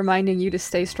Estrada, reminding you to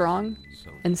stay strong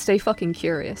and stay fucking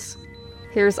curious.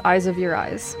 Here's Eyes of Your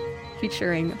Eyes,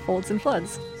 featuring Folds and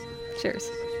Floods. Cheers.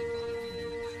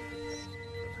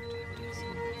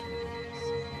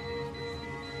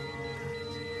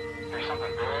 There's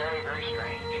something very, very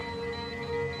strange.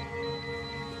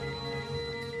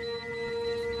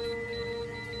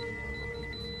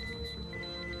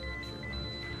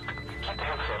 Keep the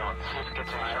headset on, see if it gets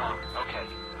any on. Okay.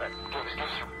 Give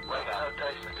us some way out.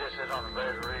 This is on the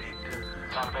battery too.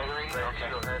 It's on the battery? Okay.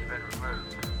 Still has been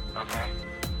removed. Okay.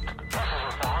 This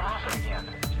is falling off it again.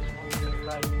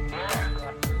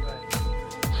 Yeah.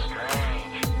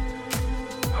 Strange.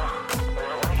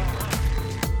 What are you doing?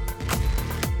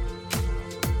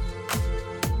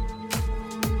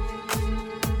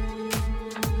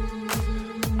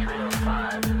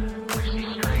 305. We see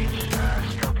strange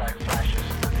strobe-like flashes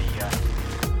for the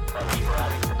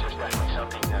sporadic, but there's definitely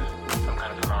something, some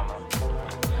kind of phenomenon.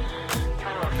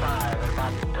 305 at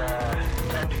about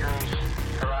 10 degrees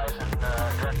horizon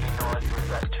directly north. We've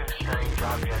got two strange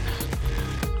objects,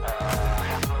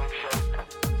 half moon shaped,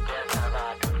 dead and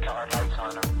about with colored lights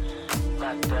on them.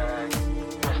 That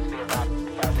has to be about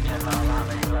 5 to 10 miles out,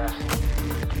 maybe less.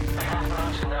 The half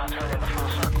moons can now turn into full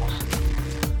circles.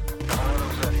 The whole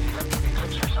was an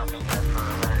eclipse or something there for a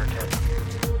minute or two.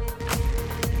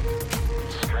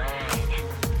 Strange.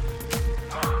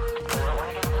 What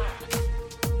are you doing left?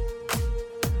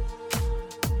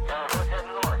 Yeah, we're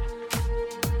heading north.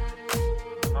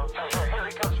 Okay, here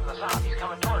he comes from the south. He's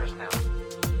coming toward us now.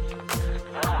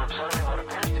 Now we're observing what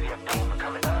appears to be a beam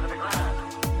coming down to the ground.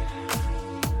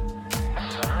 This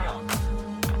is unreal.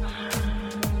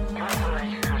 Can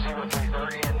you see what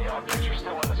 330 and the objects are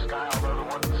still in the sky, although the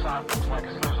one to the south looks like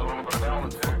it's losing a little bit of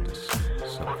altitude.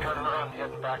 We're turning around and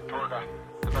heading back toward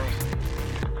the base.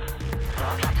 The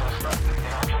object to the south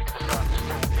is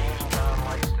still beaming down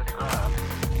lights to the ground.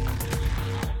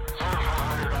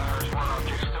 0500 hours, one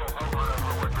object still hovering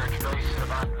over Woodbridge Base at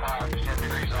about 5 to 10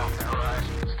 degrees off the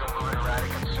horizon. Still moving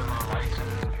erratic and similar lights and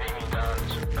beaming down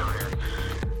earlier.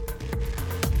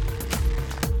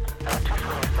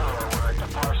 244, we're at the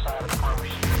far side of the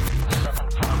farmer's field. The second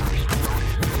farmer's field.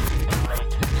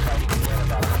 Inmate sighting again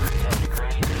about 110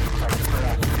 degrees. Looks like it's right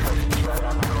off the coast. It's right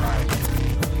on the horizon.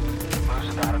 Moves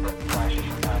about a bit and flashes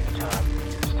from time to time.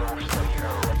 Still steady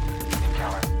or in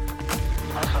color.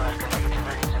 Also, after negative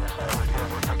readings in the center of the field,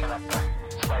 we're picking up the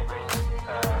slight readings,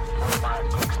 4 or 5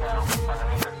 clicks now on the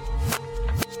meter.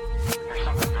 There's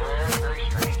something very, very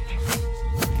strange.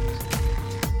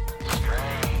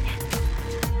 Strange.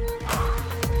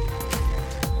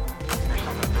 There's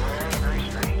something very, very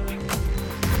strange.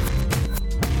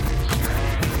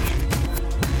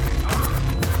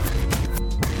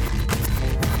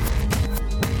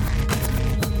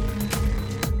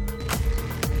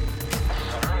 This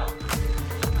is unreal.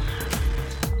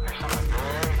 There's something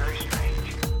very, very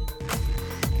strange.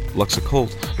 Lux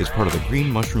Occult is part of the Green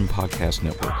Mushroom Podcast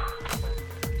Network.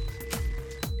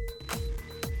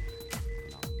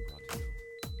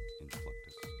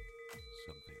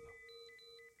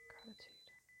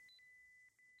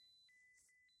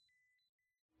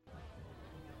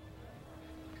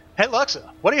 Hey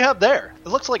Luxa, what do you have there? It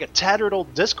looks like a tattered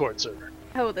old Discord server.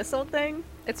 Oh, this old thing?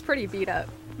 It's pretty beat up.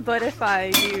 But if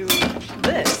I do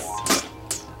this,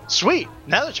 Sweet!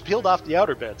 Now that you peeled off the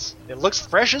outer bits, it looks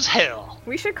fresh as hell.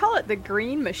 we should call it the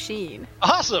Green Machine.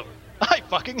 Awesome! I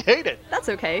fucking hate it! That's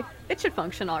okay. It should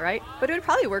function alright, but it would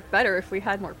probably work better if we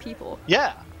had more people.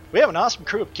 Yeah, we have an awesome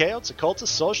crew of chaots,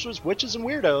 occultists, socialists, witches, and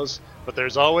weirdos, but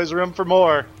there's always room for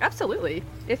more. Absolutely.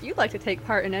 If you'd like to take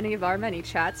part in any of our many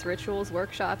chats, rituals,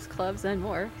 workshops, clubs, and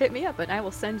more, hit me up and I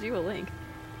will send you a link.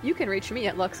 You can reach me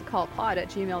at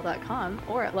luxicalpod@gmail.com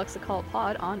or at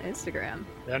luxicalpod on Instagram.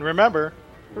 And remember,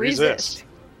 resist.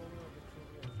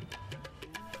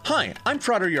 Hi, I'm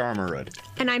Frater Yarmarud,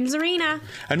 And I'm Zarina.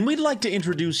 and we'd like to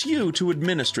introduce you to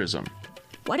administrism.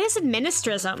 What is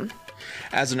administrism?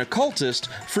 As an occultist,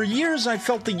 for years I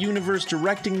felt the universe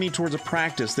directing me towards a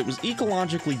practice that was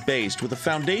ecologically based with a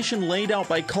foundation laid out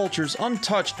by cultures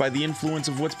untouched by the influence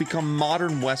of what's become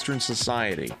modern Western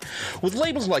society. With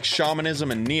labels like shamanism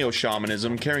and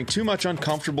neo-shamanism carrying too much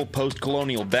uncomfortable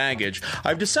post-colonial baggage,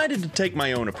 I've decided to take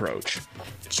my own approach.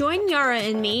 Join Yara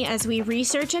and me as we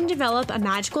research and develop a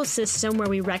magical system where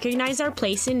we recognize our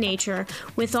place in nature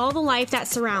with all the life that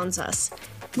surrounds us.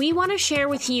 We want to share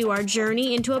with you our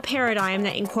journey into a paradigm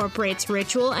that incorporates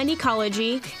ritual and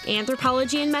ecology,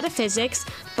 anthropology and metaphysics,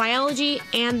 biology,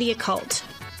 and the occult.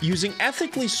 Using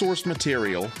ethically sourced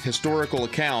material, historical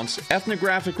accounts,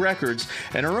 ethnographic records,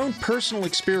 and our own personal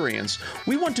experience,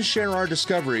 we want to share our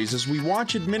discoveries as we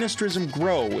watch administrism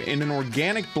grow in an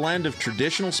organic blend of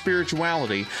traditional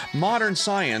spirituality, modern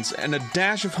science, and a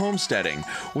dash of homesteading,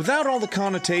 without all the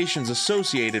connotations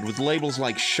associated with labels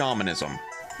like shamanism.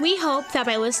 We hope that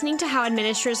by listening to how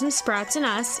administrism sprouts in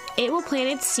us, it will plant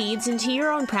its seeds into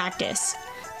your own practice.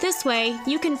 This way,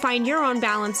 you can find your own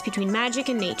balance between magic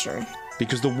and nature.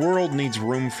 Because the world needs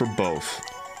room for both.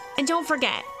 And don't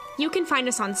forget, you can find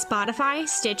us on Spotify,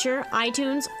 Stitcher,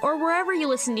 iTunes, or wherever you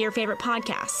listen to your favorite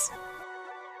podcasts.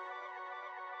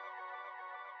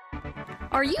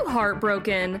 Are you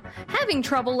heartbroken? Having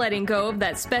trouble letting go of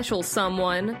that special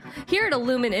someone? Here at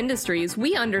Ahuman Industries,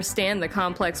 we understand the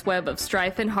complex web of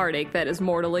strife and heartache that is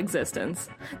mortal existence.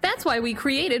 That's why we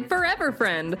created Forever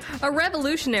Friend, a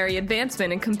revolutionary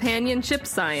advancement in companionship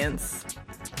science.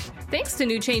 Thanks to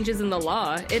new changes in the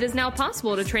law, it is now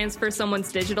possible to transfer someone's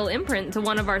digital imprint to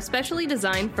one of our specially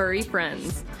designed furry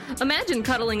friends. Imagine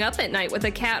cuddling up at night with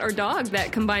a cat or dog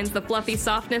that combines the fluffy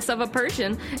softness of a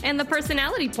Persian and the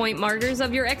personality point markers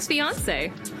of your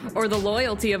ex-fiancé, or the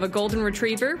loyalty of a golden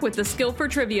retriever with the skill for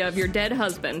trivia of your dead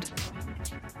husband.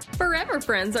 Forever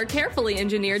Friends are carefully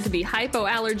engineered to be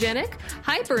hypoallergenic,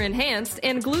 hyper-enhanced,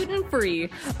 and gluten-free,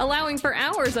 allowing for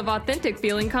hours of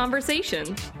authentic-feeling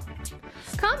conversation.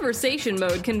 Conversation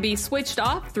mode can be switched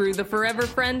off through the Forever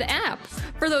Friend app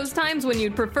for those times when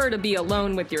you'd prefer to be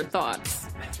alone with your thoughts.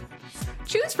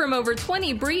 Choose from over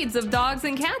 20 breeds of dogs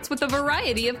and cats with a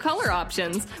variety of color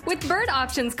options, with bird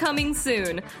options coming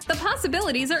soon. The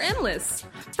possibilities are endless.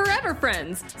 Forever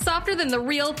Friends, softer than the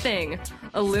real thing.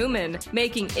 Ahuman,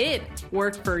 making it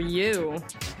work for you.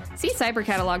 See Cyber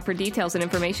Catalog for details and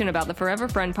information about the Forever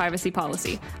Friend privacy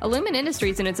policy. Ahuman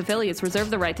Industries and its affiliates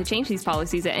reserve the right to change these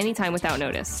policies at any time without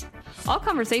notice. All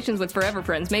conversations with Forever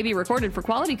Friends may be recorded for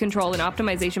quality control and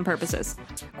optimization purposes.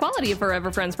 Quality of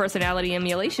Forever Friends personality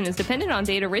emulation is dependent on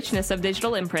data richness of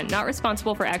digital imprint, not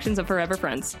responsible for actions of Forever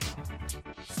Friends.